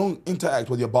 Because you don't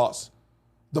interact with your boss.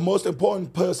 The most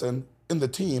important person in the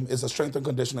team is a strength and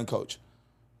conditioning coach.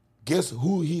 Guess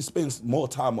who he spends more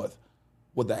time with?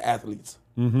 With the athletes.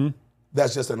 Mm-hmm.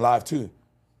 That's just in life too.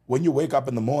 When you wake up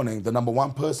in the morning, the number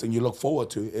one person you look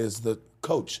forward to is the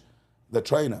coach, the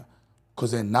trainer.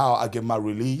 Because then now I get my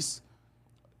release,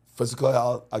 physical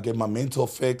health, I get my mental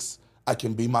fix, I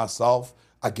can be myself,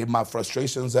 I get my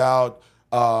frustrations out.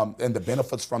 And the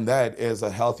benefits from that is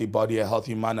a healthy body, a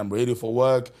healthy mind. I'm ready for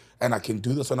work, and I can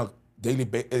do this on a daily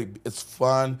basis. It's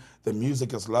fun. The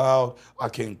music is loud. I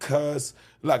can cuss.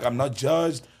 Like, I'm not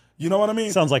judged. You know what I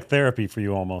mean? Sounds like therapy for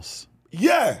you almost.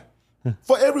 Yeah,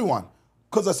 for everyone.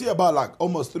 Because I see about like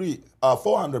almost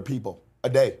 400 people a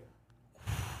day.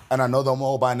 And I know them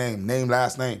all by name,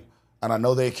 last name. And I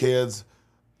know their kids.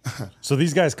 So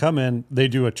these guys come in, they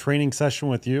do a training session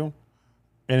with you?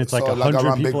 And it's like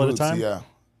 100 people at a time? Yeah.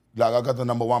 Like I got the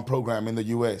number one program in the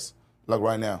U.S., like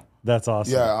right now. That's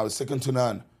awesome. Yeah, I was second to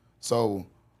none. So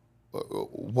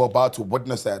we're about to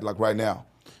witness that, like right now.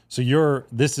 So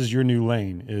this is your new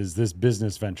lane, is this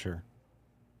business venture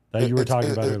that you were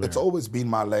talking about earlier? It's always been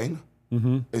my lane.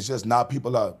 Mm-hmm. It's just now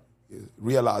people are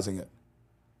realizing it.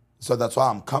 So that's why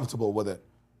I'm comfortable with it.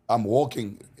 I'm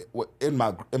walking in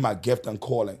my gift and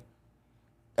calling,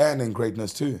 and in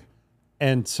greatness too.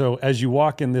 And so as you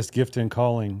walk in this gift and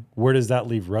calling, where does that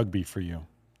leave rugby for you?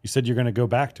 You said you're going to go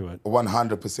back to it.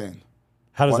 100%.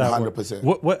 How does 100%. that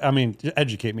work? What I mean,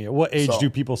 educate me. At what age do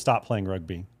people stop playing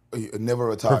rugby? Never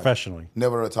retire. Professionally.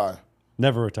 Never retire.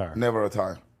 Never retire. Never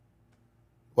retire.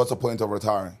 What's the point of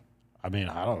retiring? I mean,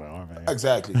 I don't know.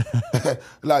 Exactly.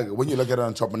 Like when you look at an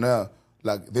entrepreneur,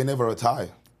 like they never retire.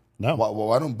 No.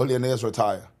 Why don't billionaires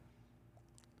retire?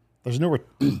 There's no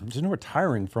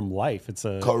retiring from life. It's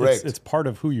correct. It's part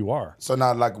of who you are. So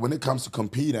now, like when it comes to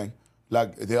competing,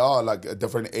 like there are like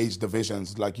different age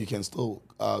divisions like you can still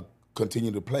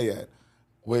continue to play at,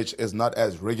 which is not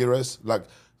as rigorous, like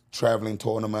traveling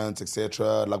tournaments,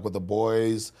 etc. Like with the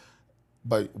boys,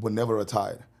 but we're never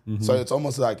retired. So it's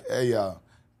almost like, hey,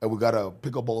 we got a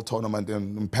pickleball tournament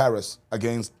in Paris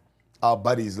against our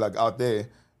buddies like out there.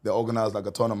 They organize like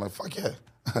a tournament. Fuck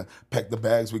yeah, pack the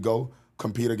bags, we go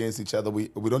compete against each other. We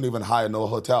don't even hire no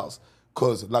hotels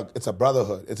because like it's a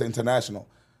brotherhood. It's international.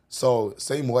 So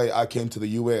same way I came to the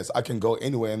U.S., I can go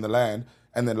anywhere in the land,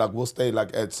 and then like we'll stay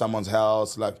like at someone's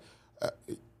house. Like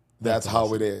that's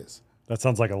how it is. That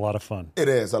sounds like a lot of fun. It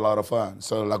is a lot of fun.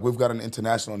 So like we've got an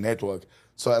international network.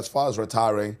 So as far as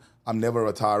retiring, I'm never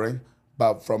retiring.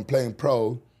 But from playing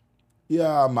pro,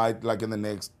 yeah, I might like in the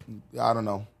next, I don't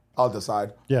know, I'll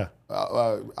decide. Yeah.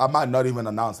 I might not even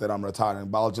announce that I'm retiring,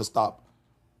 but I'll just stop.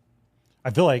 I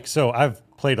feel like, so I've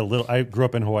played a little, I grew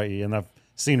up in Hawaii and I've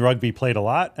seen rugby played a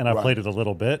lot and I've played it a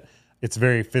little bit. It's a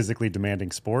very physically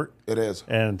demanding sport. It is.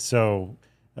 And so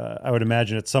I would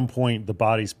imagine at some point the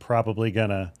body's probably going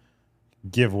to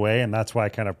give way. And that's why I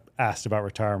kind of asked about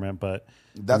retirement. But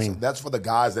that's for the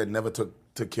guys that never took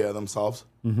care of themselves.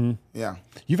 Mm-hmm. Yeah.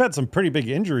 You've had some pretty big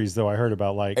injuries though. I heard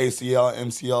about like ACL,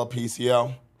 MCL,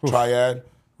 PCL, triad,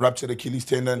 ruptured Achilles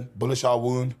tendon, bullet shot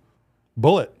wound.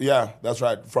 Bullet. Yeah, that's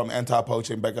right. From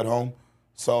anti-poaching back at home.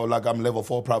 So like I'm level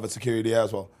 4 private security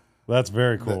as well. That's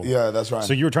very cool. Yeah, that's right.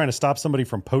 So you were trying to stop somebody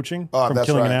from poaching, from that's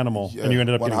killing right. an animal, Yeah, and you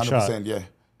ended up getting shot. 100%, yeah.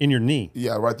 In your knee.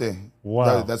 Yeah, right there.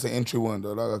 Wow. That's an entry wound.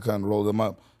 Like I kind of rolled them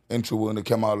up. Entry wound that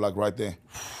came out like right there.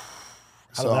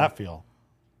 How did that feel?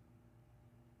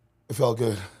 It felt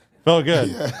good. Felt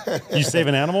good. You save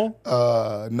an animal?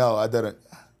 No, I didn't.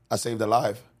 I saved a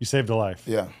life. You saved a life.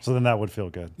 Yeah. So then that would feel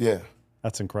good. Yeah.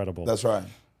 That's incredible. That's right.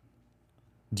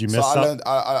 Do you miss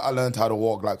I learned how to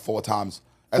walk like 4 times.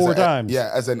 Four times? Yeah,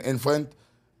 as an infant.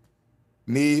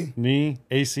 Knee,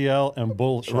 ACL, and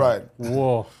bull shot. Right.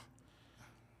 Whoa.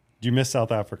 Do you miss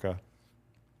South Africa?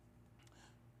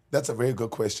 That's a very good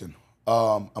question.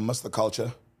 I miss the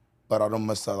culture, but I don't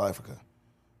miss South Africa.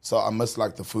 So I miss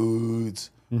like the foods,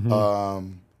 you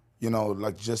know,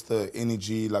 like just the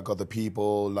energy, like of the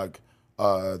people, like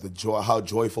the joy, how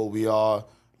joyful we are,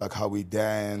 like how we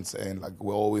dance, and like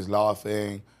we're always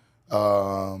laughing,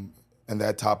 and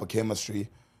that type of chemistry.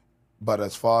 But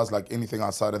as far as like anything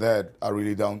outside of that, I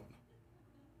really don't.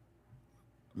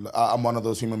 I'm one of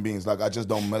those human beings. Like I just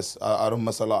don't miss. I don't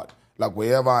miss a lot. Like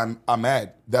wherever I'm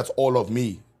at, that's all of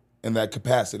me in that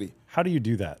capacity. How do you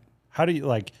do that? How do you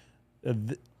like?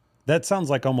 That sounds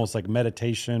like almost like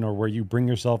meditation, or where you bring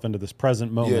yourself into this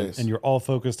present moment and you're all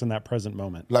focused in that present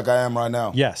moment. Like I am right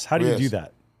now. Yes. How do you do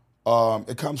that?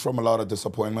 It comes from a lot of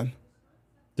disappointment.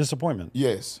 Disappointment.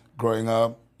 Yes. Growing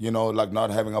up, you know, like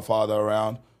not having a father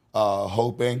around,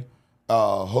 hoping.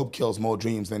 Hope kills more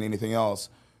dreams than anything else.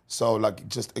 So like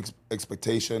just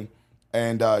expectation.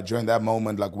 And during that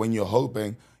moment, like when you're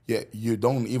hoping, you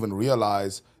don't even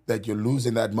realize that you're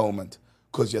losing that moment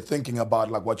because you're thinking about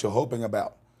like what you're hoping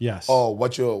about. Yes. Or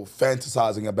what you're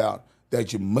fantasizing about,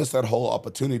 that you miss that whole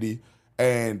opportunity,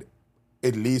 and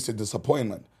it leads to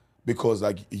disappointment because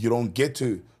like you don't get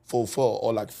to fulfill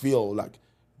or like feel like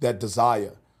that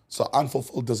desire. So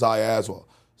unfulfilled desire as well.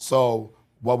 So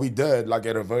what we did like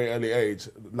at a very early age,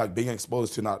 like being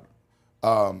exposed to not,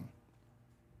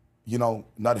 you know,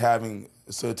 not having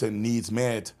certain needs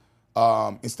met,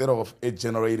 instead of it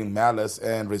generating malice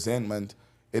and resentment,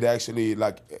 it actually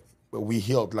like we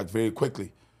healed like very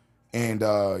quickly. And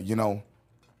you know,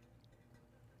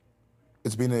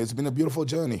 it's been a beautiful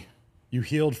journey. You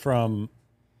healed from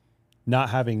not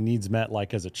having needs met,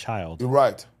 like as a child.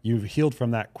 Right. You've healed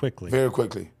from that quickly. Very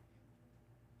quickly.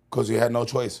 Because you had no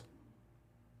choice.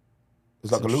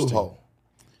 It's like a loophole.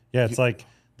 Yeah, it's like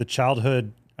the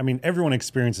childhood. I mean, everyone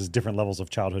experiences different levels of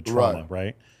childhood trauma,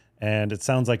 right? And it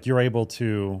sounds like you're able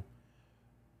to.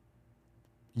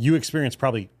 You experience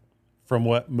probably, from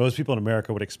what most people in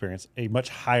America would experience, a much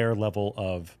higher level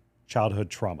of childhood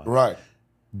trauma. Right.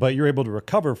 But you're able to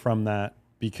recover from that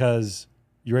because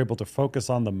you're able to focus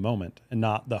on the moment and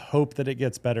not the hope that it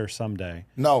gets better someday.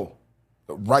 No.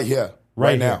 Right here.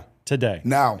 Right now. Here, today.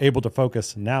 Now. Able to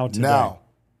focus now, today.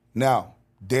 Now.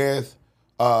 Death.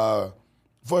 For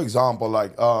example,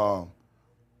 like,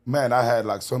 man, I had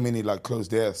like so many like close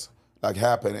deaths like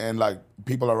happen, and like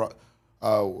people are,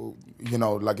 you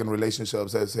know, like in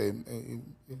relationships, they say,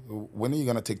 when are you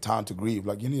gonna take time to grieve?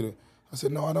 Like you need to. I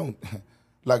said, no, I don't.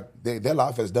 Like their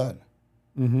life is done.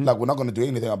 Mm-hmm. Like we're not gonna do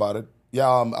anything about it. Yeah,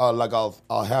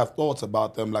 I'll have thoughts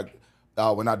about them, like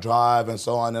when I drive and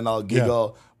so on, and I'll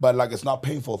giggle. Yeah. But like it's not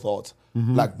painful thoughts.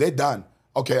 Mm-hmm. Like they're done.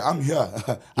 Okay, I'm here.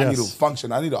 I need to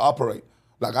function. I need to operate.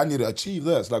 Like I need to achieve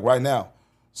this, like right now.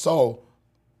 So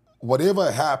whatever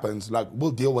happens, like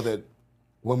we'll deal with it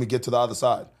when we get to the other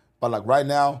side. But like right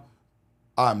now,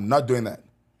 I'm not doing that.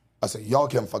 I say, y'all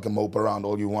can fucking mope around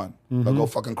all you want. But go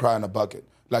fucking cry in a bucket.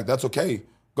 Like that's okay.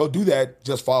 Go do that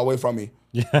just far away from me.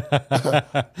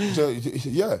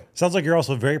 Yeah. Sounds like you're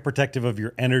also very protective of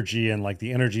your energy and like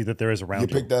the energy that there is around you.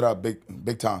 You pick that up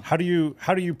big time. How do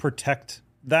you protect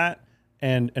that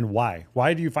and why?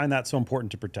 Why do you find that so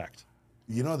important to protect?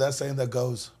 You know that saying that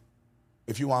goes,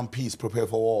 if you want peace, prepare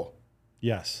for war.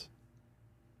 Yes.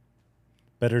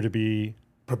 Better to be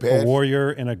Prepared. a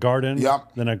warrior in a garden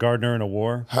Yep. than a gardener in a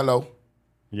war. Hello.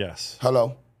 Yes.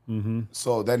 Hello.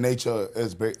 So that nature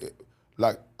is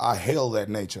like I hail that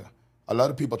nature. A lot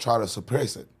of people try to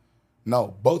suppress it.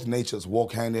 No, both natures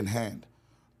walk hand in hand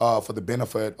for the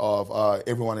benefit of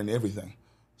everyone and everything.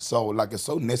 So like it's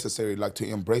so necessary like to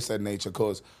embrace that nature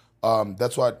because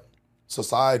that's what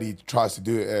society tries to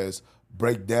do is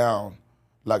break down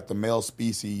like the male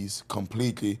species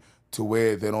completely to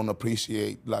where they don't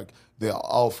appreciate like their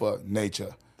alpha nature.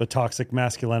 The toxic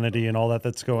masculinity and all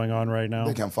that's going on right now.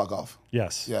 They can fuck off.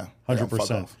 Yes. Yeah. they can fuck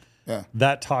 100%. off. Yeah.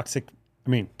 That toxic, I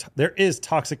mean, there is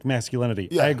toxic masculinity.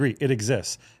 Yeah. I agree. It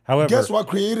exists. However, Guess what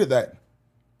created that?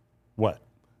 what?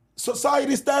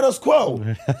 Society status quo.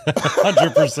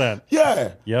 100%.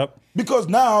 Yeah. Yep. Because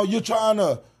now you're trying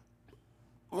to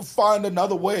find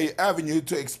another avenue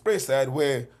to express that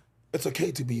where it's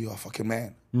okay to be a fucking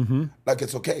man. Like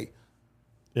it's okay.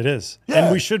 It is. Yeah.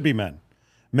 And we should be men.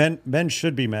 Men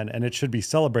should be men, and it should be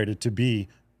celebrated to be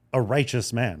a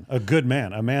righteous man, a good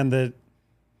man, a man that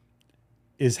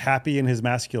is happy in his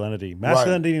masculinity.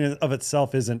 Masculinity of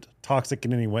itself isn't toxic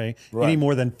in any way, any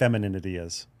more than femininity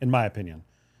is, in my opinion.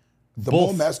 The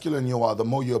more masculine you are, the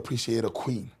more you appreciate a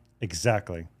queen.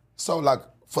 Exactly. So like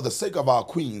for the sake of our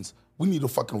queens, we need to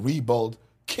fucking rebuild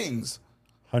kings.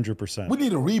 100%. We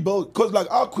need to rebuild because like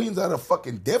our queens are at a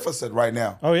fucking deficit right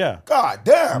now. Oh, yeah. God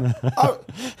damn.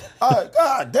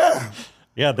 God damn.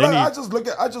 Yeah, they Like, need... I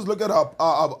just look at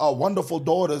our wonderful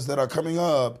daughters that are coming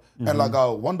up and like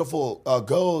our wonderful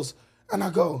girls, and I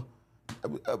go,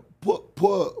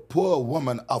 poor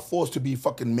women are forced to be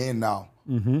fucking men now.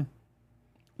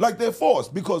 Like they're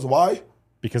forced because why?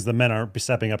 Because the men aren't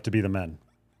stepping up to be the men.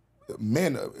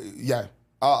 Men, yeah,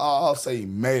 I'll say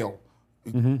male,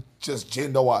 just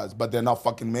gender wise, but they're not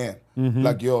fucking men.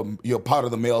 Like you're part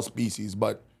of the male species,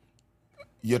 but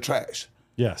you're trash.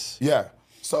 Yes. Yeah.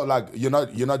 So like you're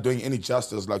not doing any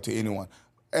justice like to anyone.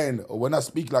 And when I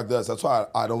speak like this, that's why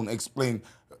I don't explain.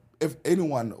 If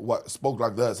anyone spoke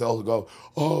like this, they'll go,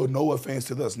 "Oh, no offense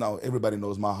to this." No, everybody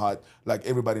knows my heart. Like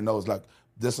everybody knows like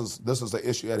this is the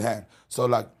issue at hand. So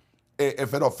like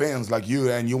if it offends like you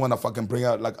and you want to fucking bring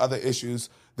out like other issues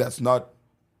that's not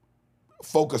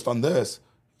focused on this,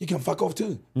 you can fuck off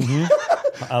too.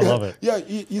 I love it. Yeah,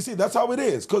 you see, that's how it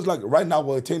is. Because, like, right now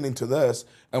we're attending to this,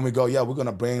 and we go, yeah, we're going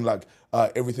to bring, like,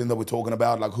 everything that we're talking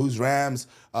about, like, who's Rams,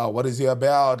 what is he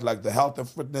about, like, the health and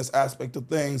fitness aspect of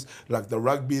things, like, the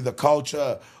rugby, the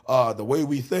culture, the way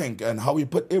we think, and how we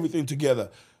put everything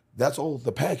together. That's all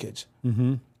the package.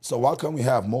 So why can't we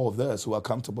have more of this who are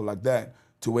comfortable like that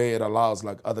to where it allows,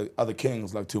 like, other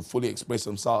kings, like, to fully express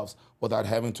themselves without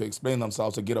having to explain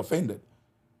themselves or get offended?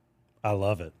 I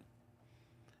love it.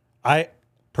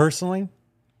 Personally,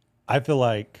 I feel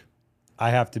like I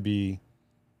have to be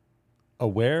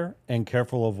aware and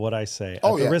careful of what I say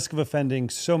at the risk of offending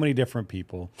so many different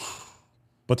people.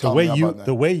 But the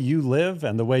way you live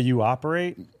and the way you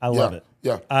operate, I love it.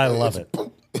 Yeah. I love it.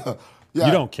 Yeah.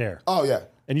 You don't care. Oh, yeah.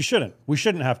 And you shouldn't. We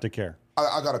shouldn't have to care.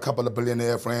 I got a couple of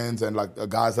billionaire friends and like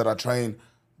guys that I train,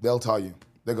 they'll tell you.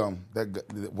 They're going,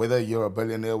 whether you're a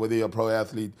billionaire, whether you're a pro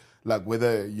athlete, like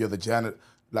whether you're the janitor,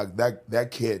 like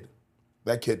that kid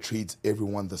treats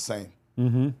everyone the same.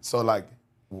 So like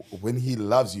when he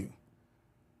loves you,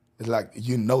 it's like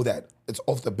you know that. It's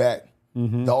off the bat.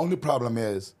 The only problem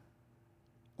is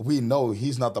we know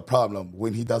he's not the problem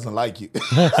when he doesn't like you.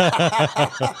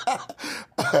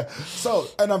 So,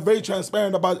 and I'm very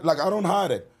transparent about it. Like I don't hide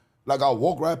it. Like I'll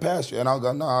walk right past you and I'll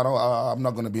go, no, I'm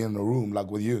not gonna be in the room like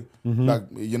with you. Like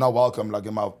you're not welcome like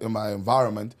in my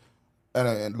environment. And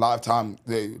in lifetime,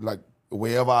 they like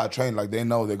wherever I train, like they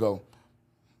know, they go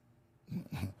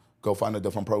find a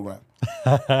different program.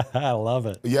 I love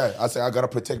it. Yeah, I say I gotta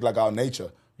protect like our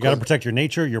nature. You got to protect your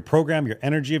nature, your program, your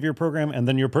energy of your program, and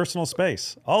then your personal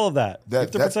space. All of that. You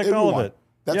have to protect everyone. all of it.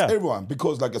 That's everyone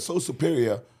because like it's so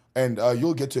superior, and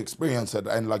you'll get to experience it,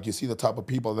 and like you see the type of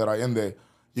people that are in there,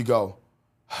 you go,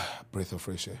 breath of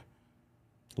fresh air.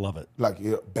 Love it. Like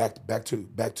you're back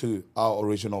to our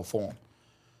original form,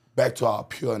 back to our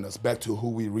pureness, back to who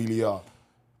we really are.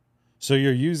 So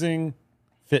you're using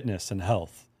fitness and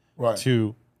health Right.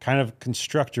 to kind of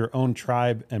construct your own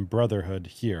tribe and brotherhood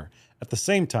here. At the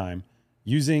same time,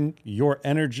 using your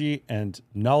energy and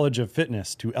knowledge of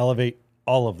fitness to elevate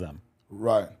all of them.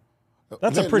 Right.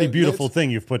 That's a pretty beautiful thing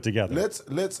you've put together.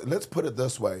 Let's put it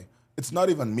this way. It's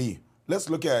not even me. Let's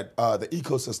look at the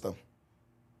ecosystem.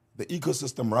 The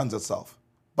ecosystem runs itself,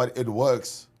 but it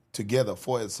works together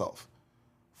for itself.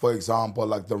 For example,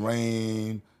 like the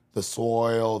rain, the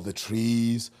soil, the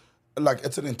trees, like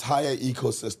it's an entire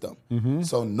ecosystem.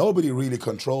 So nobody really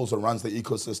controls or runs the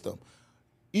ecosystem.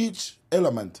 Each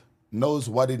element knows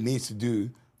what it needs to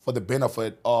do for the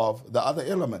benefit of the other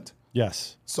element.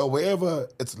 Yes. So wherever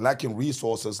it's lacking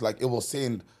resources, like it will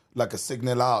send like a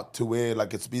signal out to where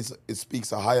like it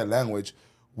speaks a higher language,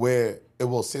 where it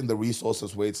will send the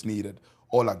resources where it's needed,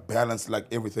 or like balance like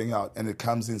everything out, and it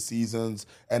comes in seasons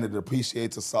and it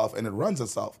appreciates itself and it runs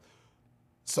itself.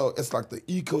 So it's like the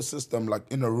ecosystem, like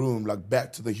in a room, like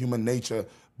back to the human nature,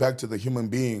 back to the human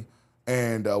being,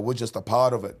 and we're just a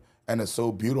part of it. And it's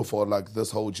so beautiful, like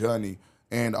this whole journey.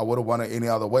 And I wouldn't want it any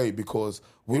other way, because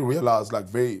we realized like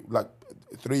 3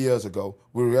 years ago,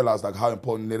 we realized like how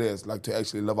important it is like to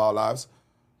actually live our lives.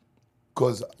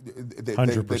 Because they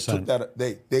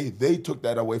took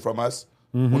that away from us.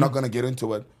 We're not going to get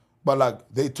into it, but like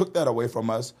they took that away from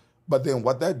us. But then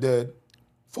what that did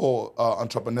for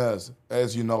entrepreneurs,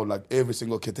 as you know, like every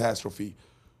single catastrophe,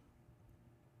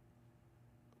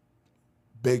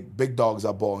 big dogs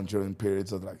are born during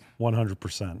periods of like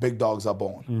 100%. big dogs are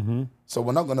born. So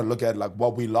we're not going to look at like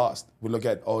what we lost. We look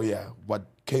at, oh yeah, what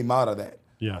came out of that.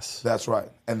 Yes. That's right,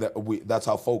 and that's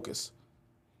our focus.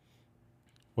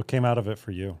 What came out of it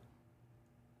for you?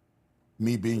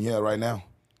 Me being here right now.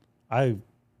 I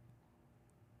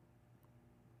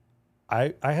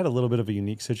had a little bit of a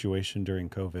unique situation during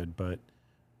COVID, but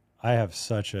I have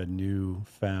such a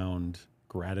newfound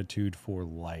gratitude for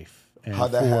life. And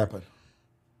How'd that happen?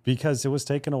 Because it was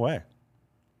taken away.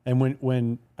 And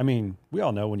when I mean, we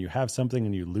all know when you have something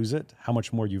and you lose it, how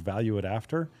much more you value it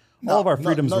after. All of our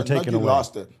freedoms were taken away. You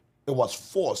lost it. It was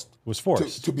forced. It was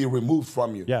forced to be removed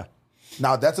from you. Yeah.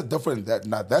 Now that's a different.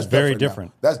 That's very different.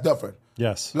 different. That's different.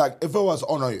 Yes. Like if it was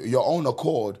on your own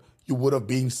accord, you would have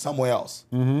been somewhere else.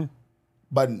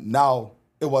 But now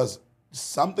it was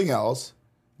something else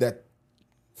that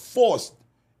forced.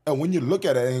 And when you look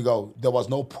at it and you go, there was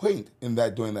no point in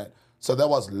that doing that. So that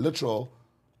was literal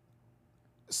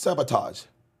sabotage.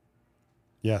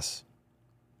 Yes.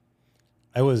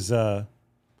 I was, so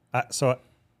I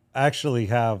actually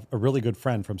have a really good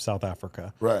friend from South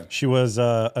Africa. Right. She was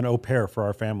an au pair for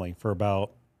our family for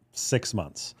about 6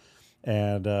 months.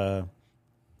 And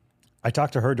I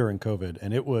talked to her during COVID,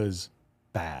 and it was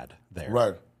bad there.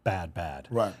 Right. Bad.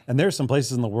 Right. And there's some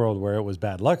places in the world where it was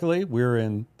bad. Luckily, we're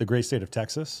in the great state of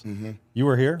Texas. You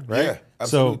were here, right? Yeah,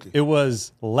 absolutely. So it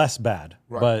was less bad.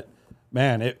 Right. But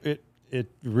man,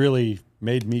 it really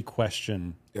made me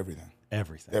question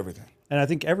Everything. And I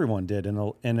think everyone did.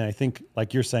 And I think,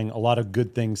 like you're saying, a lot of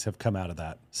good things have come out of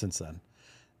that since then.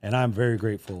 And I'm very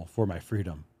grateful for my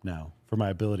freedom now, for my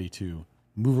ability to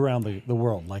move around the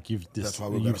world like you've just. That's why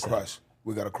we got to crush.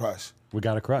 We got to crush. We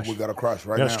got to crush. We got to crush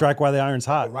right We got now. to strike while the iron's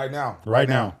hot. Right now. Right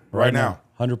now.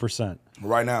 100%.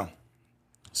 Right now.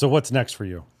 So what's next for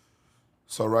you?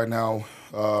 So right now,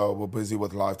 we're busy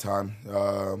with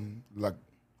Lifetime. Like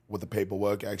with the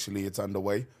paperwork, actually, it's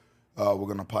underway. We're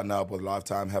going to partner up with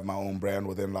Lifetime, have my own brand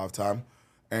within Lifetime.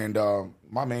 And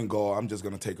my main goal, I'm just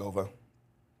going to take over,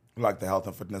 like the health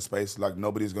and fitness space. Like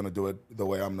nobody's going to do it the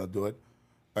way I'm going to do it.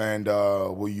 And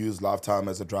we'll use Lifetime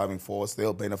as a driving force.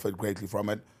 They'll benefit greatly from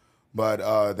it.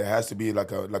 But there has to be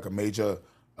like a major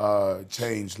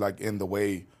change, like in the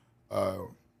way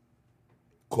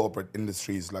corporate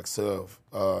industries like serve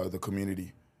the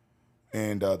community.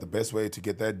 And the best way to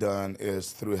get that done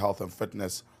is through health and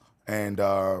fitness, and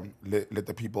let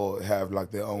the people have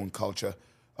like their own culture,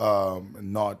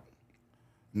 not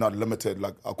limited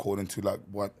like according to like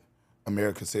what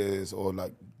America says or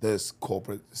like this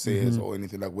corporate says or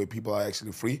anything, like where people are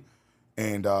actually free.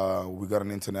 And we got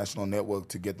an international network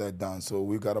to get that done. So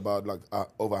we've got about like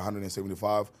over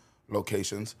 175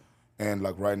 locations. And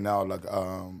like right now, like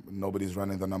nobody's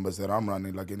running the numbers that I'm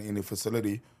running, like in any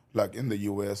facility, like in the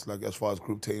U.S., like as far as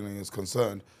group training is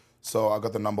concerned. So I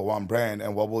got the #1 brand.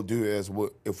 And what we'll do is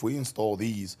if we install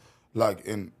these, like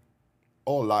in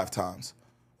all Lifetimes,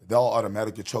 they'll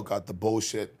automatically choke out the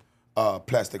bullshit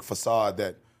plastic facade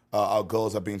that our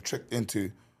girls are being tricked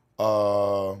into.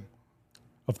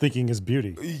 Of thinking is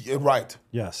beauty. Right.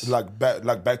 Yes. Like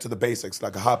back to the basics,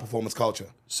 like a high performance culture.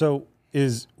 So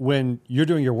is when you're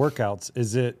doing your workouts,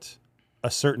 is it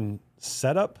a certain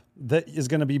setup that is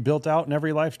going to be built out in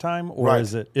every lifetime, or Right.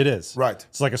 is it? It is. Right.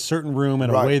 It's like a certain room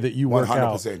and a Right. way that you work out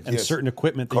 100%, and yes. certain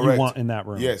equipment that Correct. you want in that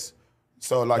room. Yes.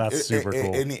 So like That's super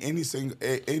cool.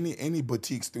 any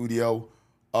boutique studio,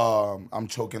 I'm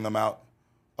choking them out.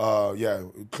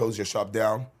 Close your shop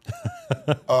down.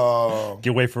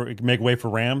 Make way for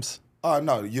Rams.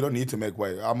 No, you don't need to make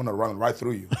way. I'm gonna run right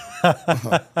through you.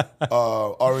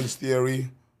 Orange Theory,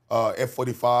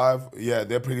 F45. Yeah,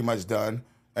 they're pretty much done.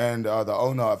 And the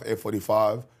owner of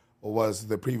F45 was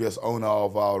the previous owner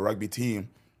of our rugby team.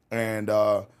 And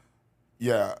like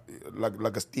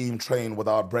a steam train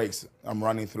without brakes. I'm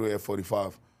running through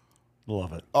F45.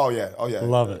 Love it. Oh yeah.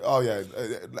 Love it. Oh yeah.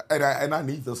 And I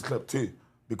need this clip too.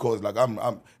 Because like I'm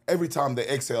every time they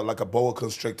exhale like a boa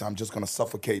constrictor, I'm just gonna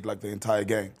suffocate like the entire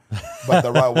game, but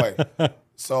the right way.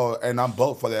 So and I'm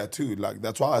built for that too. Like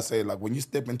that's why I say like when you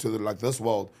step into this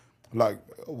world, like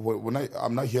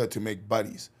I'm not here to make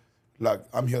buddies, like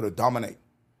I'm here to dominate.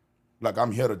 Like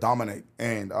I'm here to dominate,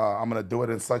 and I'm gonna do it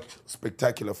in such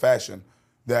spectacular fashion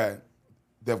that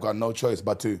they've got no choice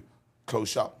but to close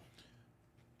shop.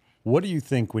 What do you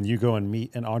think when you go and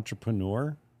meet an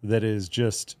entrepreneur that is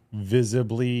just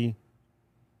visibly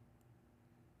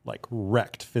like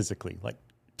wrecked physically, like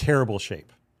terrible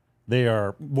shape? They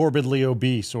are morbidly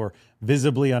obese or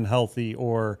visibly unhealthy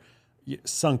or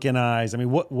sunken eyes. I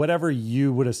mean, whatever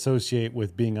you would associate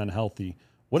with being unhealthy,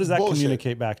 what does that Bullshit.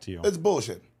 communicate back to you? It's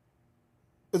bullshit.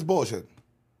 It's bullshit.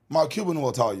 Mark Cuban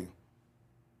will tell you.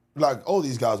 Like, all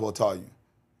these guys will tell you.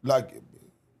 Like,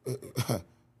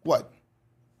 what?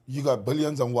 You got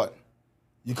billions and what?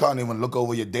 You can't even look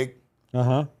over your dick.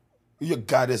 Uh-huh. Your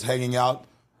gut is hanging out.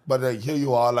 But here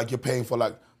you are, like you're paying for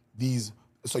like these.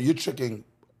 So you're tricking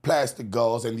plastic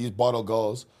girls and these bottle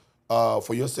girls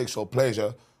for your sexual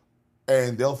pleasure.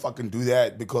 And they'll fucking do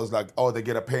that because like, oh, they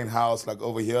get a penthouse like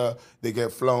over here. They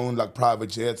get flown like private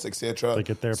jets, etc. They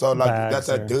get their so like bags that's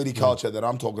that dirty culture that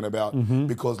I'm talking about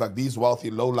because like these wealthy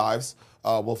lowlifes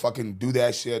will fucking do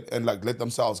that shit and like let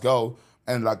themselves go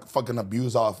and like fucking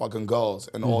abuse our fucking girls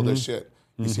and all this shit.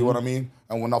 You see what I mean?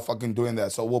 And we're not fucking doing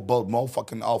that. So we'll build more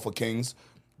fucking alpha kings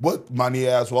with money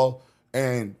as well.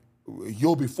 And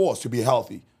you'll be forced to be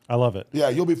healthy. I love it. Yeah,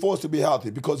 you'll be forced to be healthy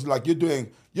because like you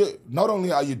not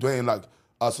only are you doing like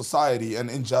society and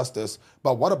injustice,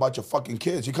 but what about your fucking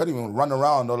kids? You can't even run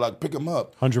around or like pick them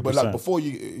up. 100%. But like before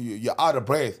you're out of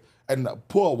breath and the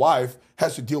poor wife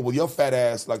has to deal with your fat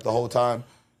ass like the whole time.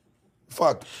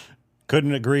 Fuck.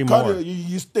 Couldn't agree more.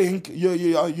 You stink.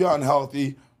 You're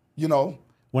unhealthy. You know.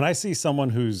 When I see someone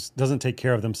who doesn't take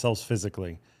care of themselves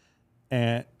physically,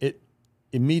 and it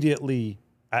immediately,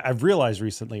 I've realized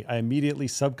recently, I immediately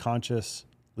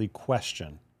subconsciously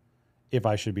question if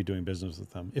I should be doing business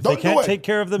with them. If they can't take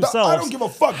care of themselves, I don't give a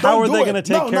fuck. How are they going to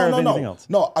take care of anything else?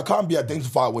 No, I can't be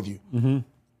identified with you.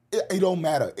 It don't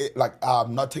matter. Like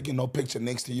I'm not taking no picture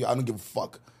next to you. I don't give a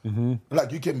fuck.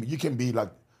 Like you can be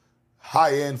like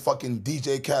high end fucking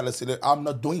DJ Khaled. I'm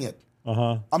not doing it.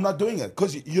 I'm not doing it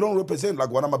because you don't represent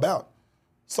like what I'm about.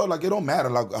 So like it don't matter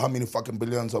like how many fucking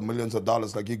billions or millions of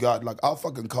dollars like you got. Like our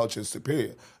fucking culture is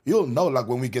superior. You'll know like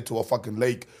when we get to a fucking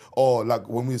lake or like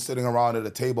when we're sitting around at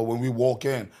a table when we walk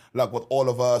in like with all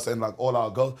of us and like all our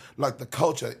girls, like the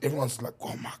culture, everyone's like,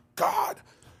 oh my God,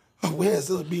 where's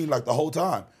this been like the whole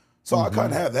time? So I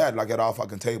can't have that like at our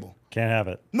fucking table. Can't have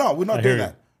it. No, we're not I doing hear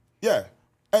that. Yeah,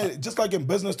 and just like in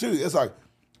business too, it's like,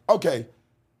 okay,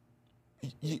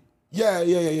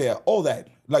 yeah, all that.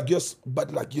 Like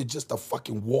but like you're just a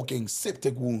fucking walking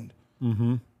septic wound.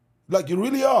 Like you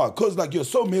really are, cause like you're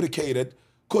so medicated,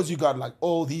 cause you got like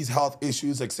all these health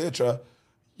issues, etc.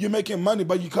 You're making money,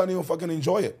 but you can't even fucking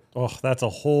enjoy it. Oh, that's a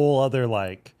whole other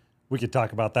like. We could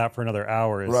talk about that for another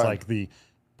hour. It's Right. like the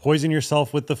poison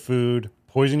yourself with the food,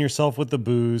 poison yourself with the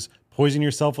booze, poison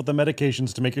yourself with the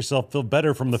medications to make yourself feel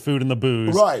better from the food and the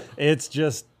booze. Right.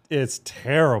 It's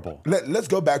terrible. Let's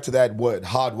go back to that word,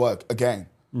 hard work, again.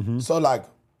 So like,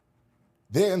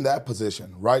 they're in that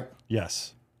position, right?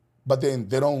 Yes. But then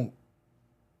they don't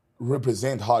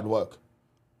represent hard work.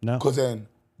 No. Because then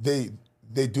they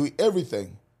do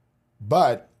everything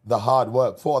but the hard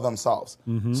work for themselves.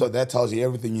 So that tells you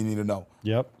everything you need to know.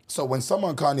 Yep. So when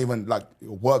someone can't even like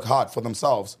work hard for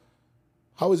themselves,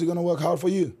 how is he gonna work hard for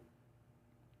you?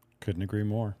 Couldn't agree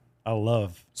more. I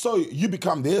love. So you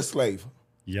become their slave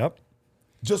Yep.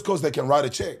 just because they can write a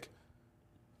check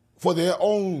for their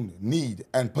own need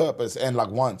and purpose and like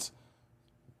wants.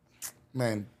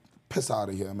 Man, piss out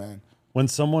of here, man. When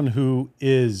someone who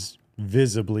is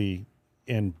visibly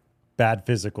in bad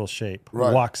physical shape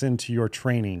Right. walks into your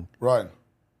training, Right.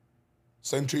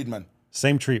 Same treatment.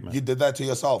 same treatment. You did that to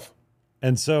yourself.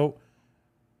 And so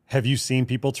Have you seen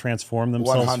people transform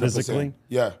themselves 100%. physically?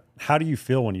 Yeah. How do you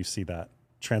feel when you see that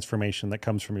transformation that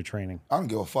comes from your training? I don't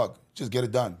give a fuck. Just get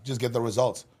it done. Just get the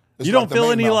results. It's You like don't the feel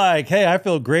mail any now. like, hey, I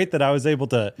feel great that I was able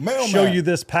to Mailman. show you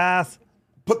this path.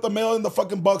 Put the mail in the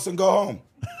fucking box and go home.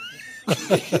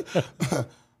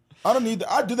 I don't need.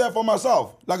 I do that for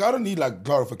myself. Like I don't need like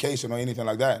glorification or anything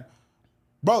like that,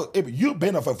 bro. If you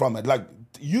benefit from it, like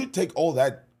you take all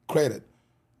that credit.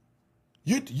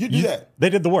 You do that.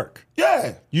 They did the work.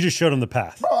 Yeah, You just showed them the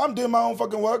path. bro. I'm doing my own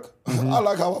fucking work. I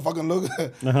like how I fucking look.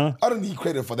 I don't need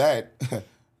credit for that.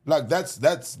 Like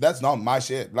that's not my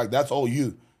shit. Like that's all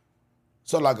you.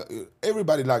 So like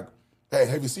everybody like, hey,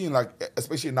 have you seen like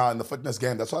especially now in the fitness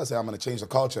game? That's why I say I'm gonna change the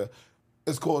culture.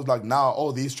 It's called like now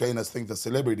all these trainers think they're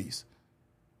celebrities.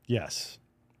 Yes.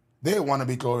 They want to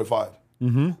be glorified.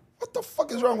 What the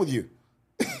fuck is wrong with you?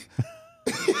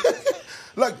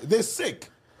 Like they're sick.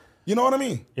 You know what I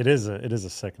mean? It is a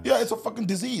sickness. Yeah, it's a fucking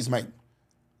disease, mate.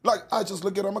 Like I just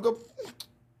look at them and go,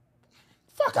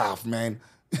 fuck off, man.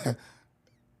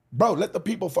 Bro, let the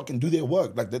people fucking do their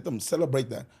work. Like let them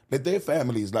celebrate that. Let their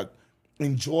families like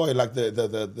enjoy like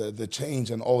the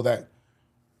change and all that.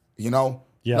 You know?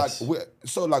 Yes.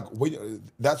 Like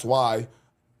that's why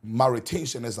my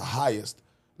retention is the highest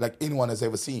like anyone has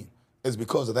ever seen. It's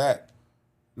because of that.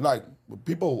 Like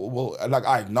people will like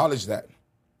I acknowledge that.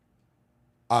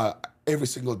 Every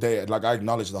single day, like I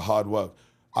acknowledge the hard work.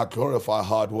 I glorify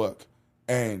hard work.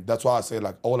 And that's why I say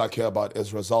like all I care about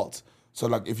is results. So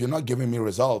like if you're not giving me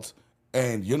results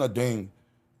and you're not doing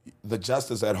the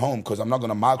justice at home, because I'm not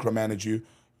gonna micromanage you,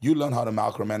 you learn how to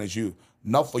micromanage you.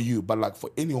 Not for you, but like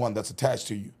for anyone that's attached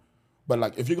to you. But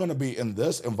like if you're gonna be in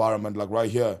this environment, like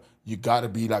right here, you gotta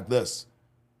be like this.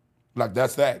 Like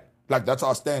that's that. Like that's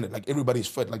our standard. Like everybody's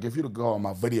fit. Like if you go on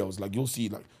my videos, like you'll see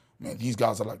like, man, these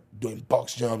guys are like doing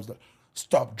box jumps, like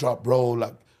stop, drop, roll,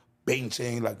 like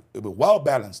benching, like it was well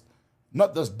balanced.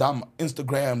 Not this dumb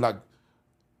Instagram like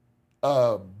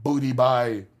booty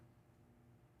by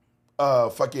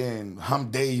fucking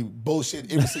hump day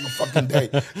bullshit every single fucking day.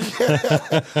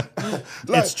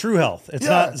 Like, it's true health. It's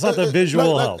not the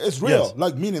visual like, health. It's real. Yes.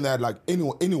 Like meaning that like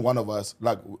any one of us,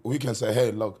 like we can say,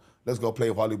 hey, look, let's go play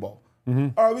volleyball.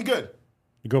 All right, we good.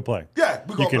 You go play. Yeah,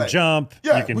 we go You can play. jump.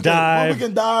 Yeah, You can we dive. We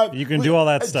can dive. You can do all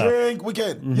that stuff. Drink. We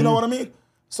can. You know what I mean?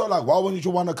 So like, why wouldn't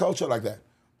you want a culture like that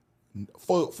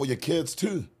for your kids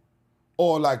too,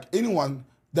 or like anyone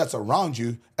that's around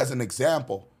you as an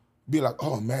example? Be like,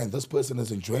 oh man, this person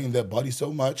is enjoying their body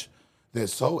so much. They're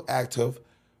so active.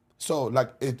 So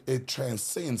like it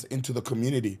transcends into the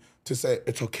community to say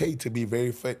it's okay to be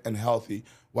very fit and healthy.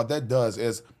 What that does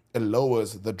is it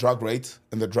lowers the drug rate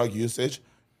and the drug usage.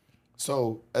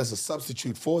 So as a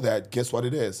substitute for that, guess what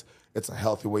it is? It's a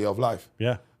healthy way of life.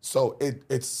 Yeah. So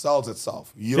it sells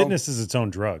itself. Fitness is its own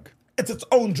drug. It's its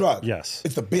own drug. Yes.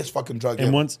 It's the best fucking drug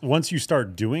And ever. once you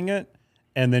start doing it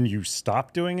and then you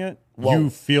stop doing it,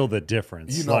 you feel the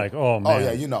difference. You know. Like, oh man. Oh,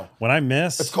 yeah, you know. When I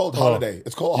miss, It's called holiday.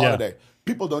 It's called Yeah. holiday.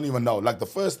 People don't even know. Like the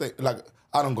first thing, like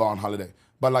I don't go on holiday,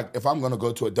 but like if I'm gonna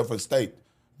go to a different state,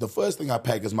 the first thing I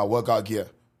pack is my workout gear.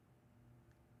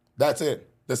 That's it.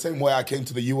 The same way I came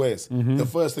to the US, the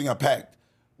first thing I packed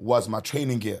was my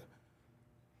training gear.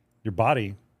 your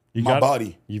body.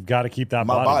 Body. You've got to keep that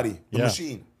My body. The Yeah.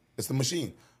 machine. It's the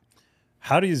machine.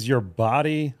 How does your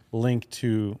body link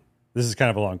to, this is kind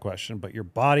of a long question, but your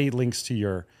body links to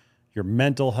your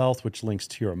mental health, which links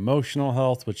to your emotional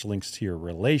health, which links to your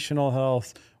relational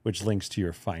health, which links to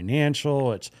your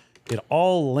financial, it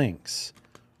all links.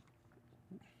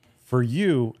 For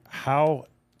you, how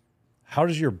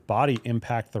does your body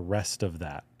impact the rest of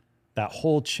that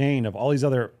whole chain of all these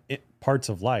other parts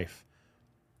of life?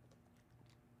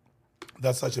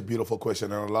 That's such a beautiful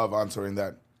question, and I love answering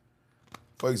that.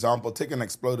 For example, take an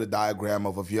exploded diagram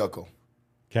of a vehicle.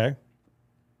 Okay.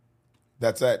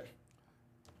 That's it.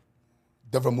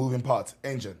 Different moving parts,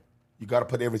 engine. You got to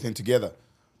put everything together.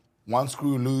 One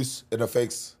screw loose, it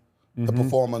affects the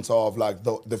performance of like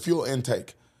the fuel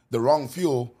intake. The wrong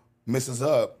fuel messes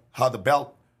up how the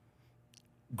belt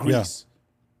grease.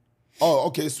 Oh,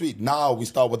 okay, sweet. Now we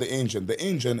start with the engine. The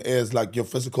engine is like your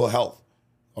physical health.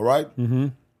 All right?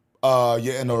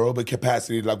 Your anaerobic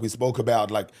capacity, like we spoke about,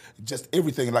 like just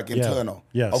everything like internal.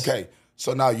 Yes. Okay.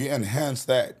 So now you enhance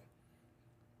that.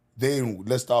 Then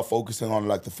let's start focusing on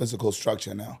like the physical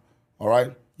structure now. All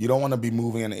right? You don't want to be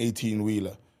moving an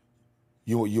 18-wheeler.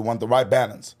 You want the right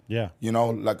balance. Yeah. You know,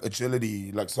 like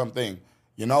agility, like something,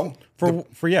 you know? For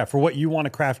what you want to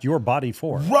craft your body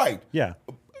for. Right. Yeah.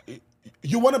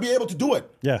 You want to be able to do it.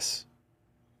 Yes.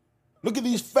 Look at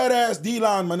these fat ass D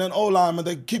linemen and O linemen.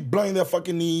 They keep blowing their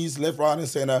fucking knees left, right, and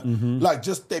center, like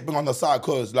just stepping on the side.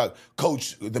 Cause like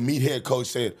coach, the meathead coach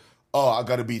said, "Oh, I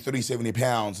gotta be 370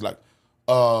 pounds." Like,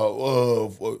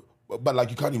 but like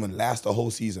you can't even last the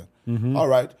whole season. All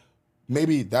right,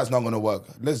 maybe that's not gonna work.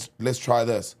 Let's try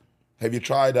this. Have you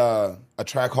tried a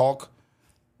track hawk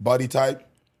body type?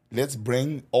 Let's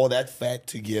bring all that fat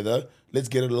together. Let's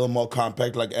get it a little more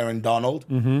compact like Aaron Donald.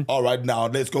 All right, now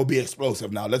let's go be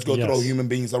explosive now. Let's go throw human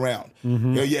beings around.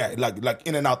 Yeah, like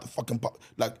in and out the fucking...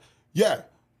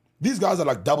 These guys are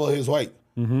like double his weight.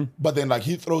 But then like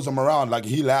he throws them around like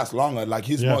he lasts longer. Like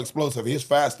he's more explosive. He's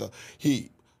faster.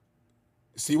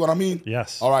 See what I mean?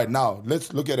 Yes. All right, now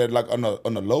let's look at it like on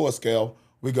a lower scale.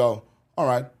 We go, all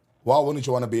right, why wouldn't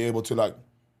you want to be able to like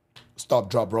stop,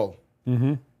 drop, roll?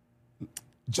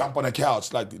 Jump on a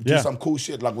couch, like do some cool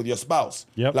shit, like with your spouse.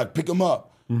 Like pick them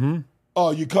up.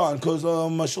 Oh, you can't because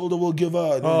my shoulder will give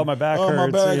out. Oh, my back hurts. My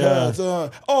back hurts.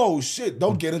 Oh shit!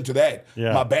 Don't get into that.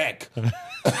 My back.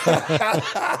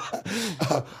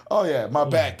 Oh yeah, my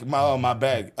back. My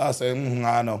back. I say,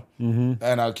 I know,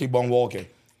 and I keep on walking.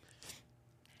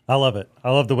 I love it.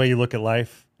 I love the way you look at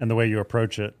life and the way you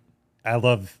approach it. I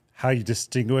love how you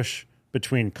distinguish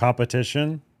between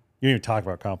competition. You don't even talk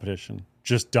about competition.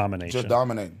 Just domination. Just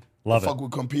dominate. Love the it. Fuck we're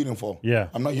competing for. Yeah.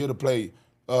 I'm not here to play.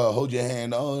 Hold your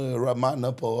hand. Rub my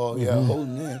nipple. Hold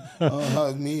me.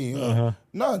 Hug me.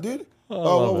 No, dude. What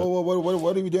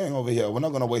are we doing over here? We're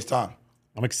not gonna waste time.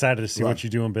 I'm excited to see what you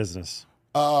do in business.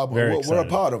 We're a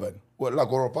part of it. We're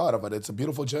a part of it. It's a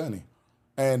beautiful journey,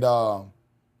 and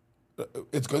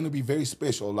it's going to be very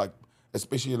special. Like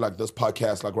especially like this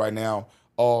podcast. Like right now.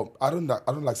 I don't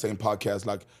like saying podcast.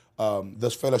 Like.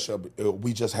 This fellowship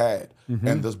we just had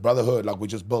and this brotherhood like we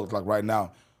just built like right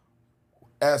now.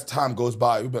 As time goes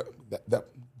by,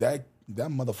 that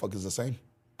motherfucker's the same.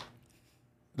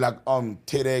 Like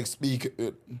TEDx speak,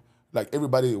 like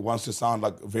everybody wants to sound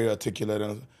like very articulate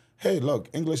and hey, look,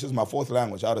 English is my 4th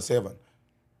language out of 7.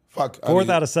 Fuck, 4th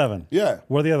out of 7. Yeah.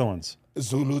 What are the other ones?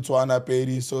 Zulu, Tswana,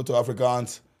 Pedi, Soto,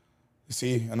 Afrikaans.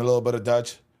 See, and a little bit of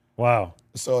Dutch. Wow.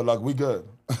 So like we good.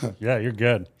 Yeah, you're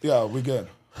good. Yeah, we good.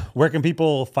 Where can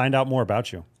people find out more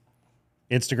about you?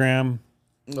 Instagram?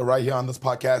 Right here on this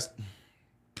podcast.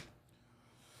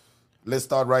 Let's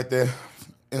start right there.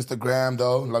 Instagram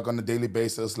though, like on a daily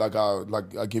basis, like I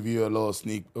give you a little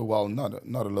sneak. Well, not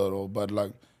a little, but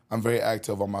like I'm very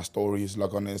active on my stories,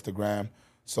 like on Instagram.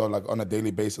 So like on a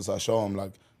daily basis, I show them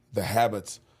like the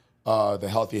habits, the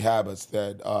healthy habits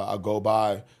that I go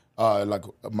by, like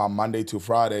my Monday to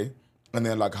Friday, and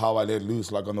then like how I let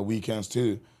loose, like on the weekends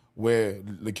too. Where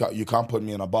like, you can't put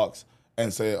me in a box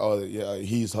and say, oh, yeah,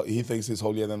 he thinks he's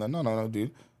holier than that. No,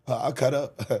 dude. I cut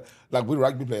up. Like, we're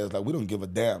rugby players. Like, we don't give a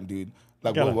damn, dude.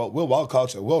 Like, we're wild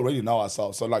culture. We already know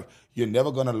ourselves. So, like, you're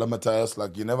never going to limit us.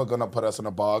 Like, you're never going to put us in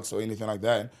a box or anything like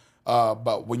that.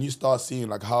 But when you start seeing,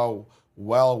 like, how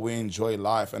well we enjoy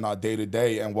life and our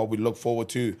day-to-day and what we look forward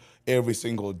to every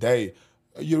single day,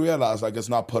 you realize, like, it's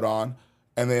not put on.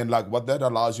 And then, like, what that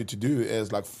allows you to do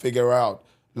is, like, figure out,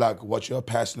 like what you're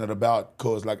passionate about,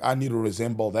 because like I need to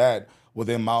resemble that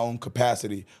within my own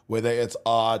capacity, whether it's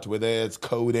art, whether it's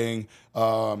coding,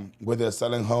 whether it's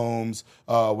selling homes,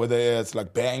 whether it's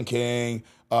like banking,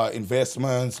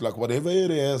 investments, like whatever it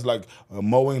is, like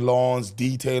mowing lawns,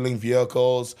 detailing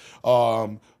vehicles,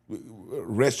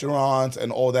 restaurants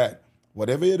and all that.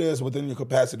 Whatever it is within your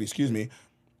capacity,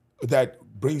 that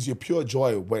brings you pure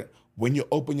joy when you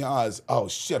open your eyes, oh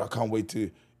shit, I can't wait to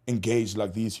engage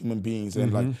like these human beings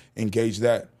and like engage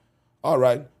that. All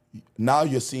right, now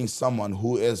you're seeing someone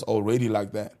who is already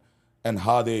like that and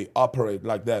how they operate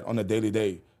like that on a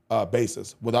day-to-day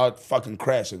basis without fucking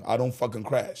crashing. I don't fucking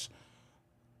crash.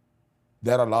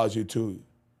 That allows you to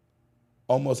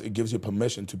it gives you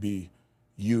permission to be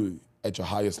you at your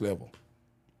highest level.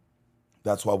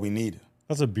 That's what we need.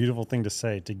 That's a beautiful thing to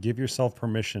say, to give yourself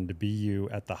permission to be you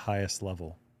at the highest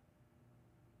level.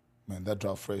 Man, that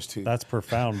dropped fresh too. That's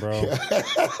profound, bro.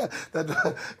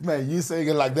 Man, you saying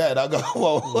it like that, I go,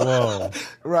 whoa.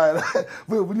 Right.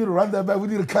 We need to run that back. We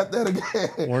need to cut that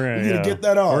again. We need to get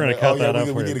that on. We're going to cut that up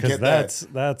for you, because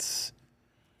that's,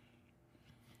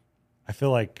 I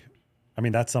feel like, I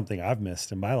mean, that's something I've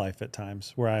missed in my life at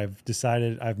times, where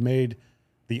I've made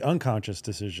the unconscious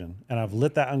decision, and I've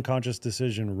let that unconscious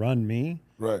decision run me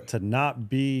to not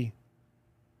be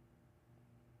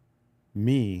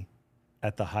me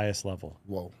at the highest level.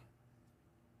 Whoa.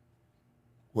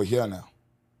 We're here now.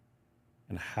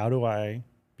 And how do I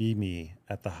be me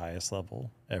at the highest level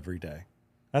every day?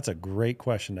 That's a great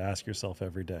question to ask yourself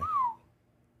every day.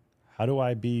 How do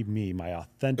I be me, my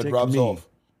authentic me,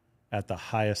 at the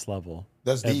highest level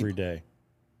That's deep. every day.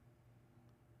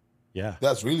 Yeah,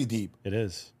 That's really deep. it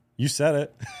is. You said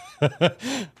it.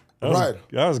 Right.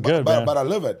 That was good, man. But I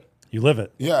live it. You live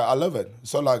it. Yeah, I live it.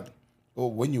 So like,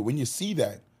 when you see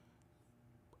that,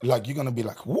 like you're gonna be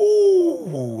like,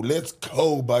 "Woo, let's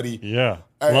go, buddy." Yeah,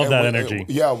 And- love and that when- energy.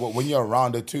 Yeah, when you're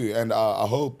around it too, and I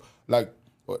hope like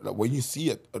when you see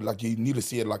it, like you need to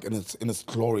see it like in its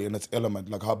glory, in its element,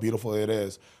 like how beautiful it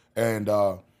is, and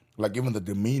like even the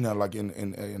demeanor, like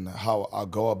in how I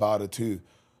go about it too.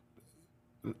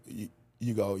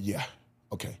 You go, yeah,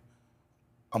 okay,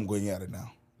 I'm going at it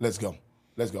now. Let's go.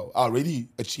 I already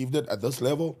achieved it at this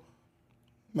level,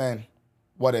 man.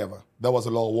 Whatever. That was a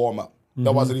little warm up.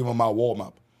 That wasn't even my warm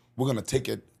up. We're gonna take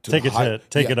it to Take the it high. to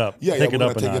take it up. Yeah, take we're it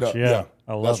gonna up a take it notch. up. Yeah,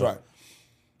 I love that's it. right.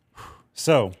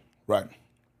 So, Right.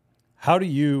 how do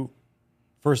you?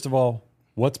 First of all,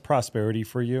 what's prosperity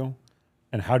for you,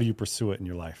 and how do you pursue it in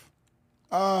your life?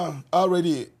 I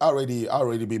already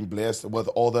been blessed with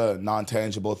all the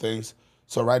non-tangible things.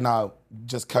 So right now,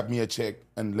 just cut me a check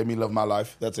and let me live my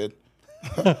life. That's it.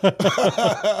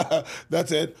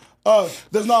 That's it.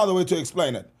 There's no other way to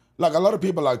explain it. Like a lot of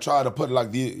people like try to put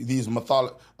like this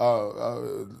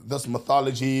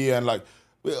mythology and like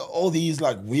all these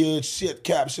like weird shit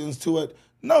captions to it.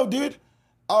 No, dude,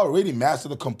 I already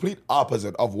mastered the complete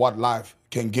opposite of what life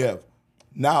can give.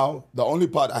 Now, the only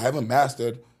part I haven't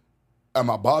mastered, I'm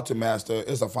about to master,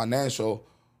 is the financial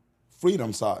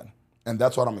freedom side. And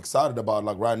that's what I'm excited about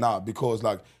like right now, because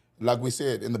like we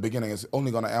said in the beginning, it's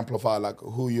only gonna amplify like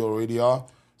who you already are.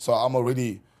 So I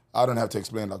don't have to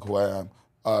explain like who I am.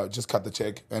 Just cut the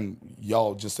check and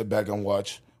y'all just sit back and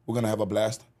watch. We're gonna have a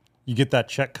blast. You get that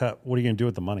check cut. What are you gonna do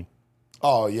with the money?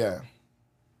 Oh yeah.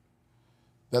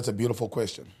 That's a beautiful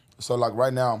question. So like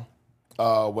right now,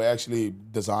 we're actually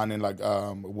designing like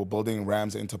we're building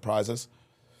Rams Enterprises.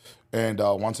 And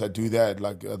once I do that,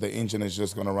 like the engine is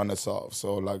just gonna run itself.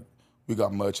 So like we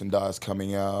got merchandise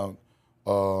coming out.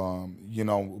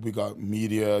 We got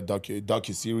media,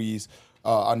 docu-series.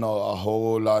 I know a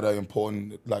whole lot of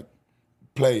important like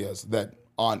players that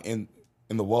aren't in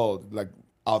the world, like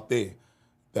out there,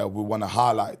 that we want to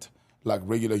highlight, like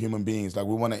regular human beings. Like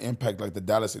we want to impact like the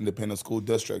Dallas Independent School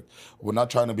District. We're not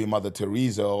trying to be Mother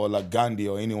Teresa or like Gandhi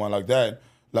or anyone like that.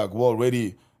 Like we're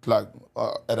already like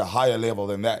at a higher level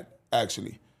than that,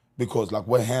 actually, because like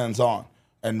we're hands-on.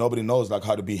 And nobody knows like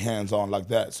how to be hands-on like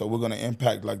that. So we're gonna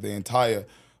impact like the entire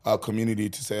community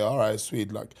to say, all right,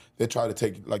 sweet. Like they try to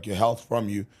take like your health from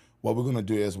you. What we're gonna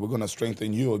do is we're gonna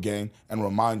strengthen you again and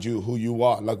remind you who you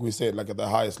are. Like we said, like at the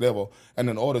highest level.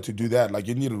 And in order to do that, like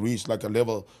you need to reach like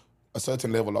a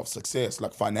certain level of success,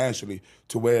 like financially,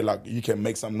 to where like you can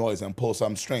make some noise and pull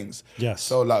some strings. Yes.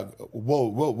 So like we're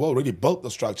already built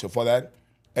the structure for that,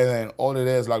 and then all it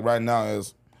is like right now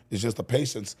is just the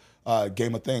patience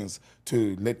game of things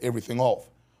to let everything off,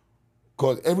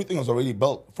 because everything is already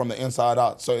built from the inside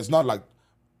out. So it's not like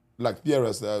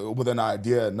theorists with an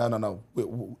idea. No.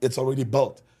 It's already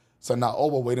built. So now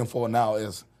all we're waiting for now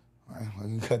is, all right, we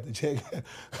can cut the check.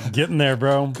 Getting there,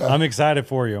 bro. I'm excited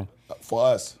for you. For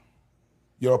us,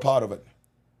 you're a part of it.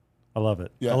 I love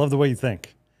it. Yeah. I love the way you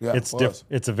think. Yeah, it's for us.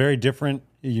 It's a very different,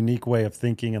 unique way of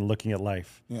thinking and looking at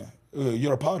life. Yeah,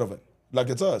 you're a part of it. Like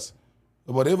it's us.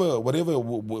 Whatever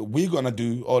we're gonna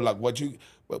do, or like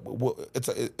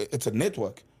it's a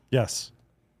network, Yes.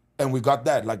 and we got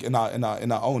that like in our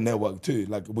own network too.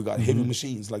 Like we got heavy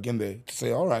machines like in there to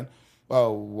say, all right,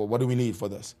 well, what do we need for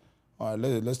this? All right,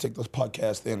 let's take this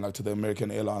podcast in like to the American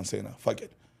Airlines Center. Fuck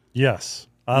it. Yes.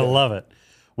 I love it.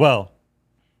 Well,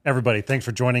 everybody, thanks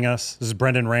for joining us. This is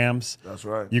Brendan Rams. That's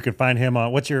right. You can find him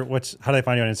on how do they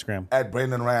find you on Instagram? At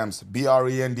Brendan Rams,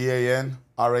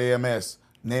 BrendanRams,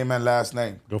 name and last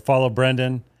name. Go follow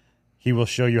Brendan. He will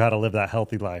show you how to live that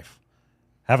healthy life.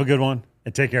 Have a good one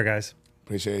and take care, guys.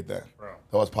 Appreciate that. Bro.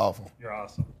 That was powerful. You're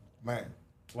awesome. Man,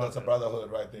 that's a brotherhood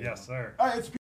right there. Yes, sir. All right, it's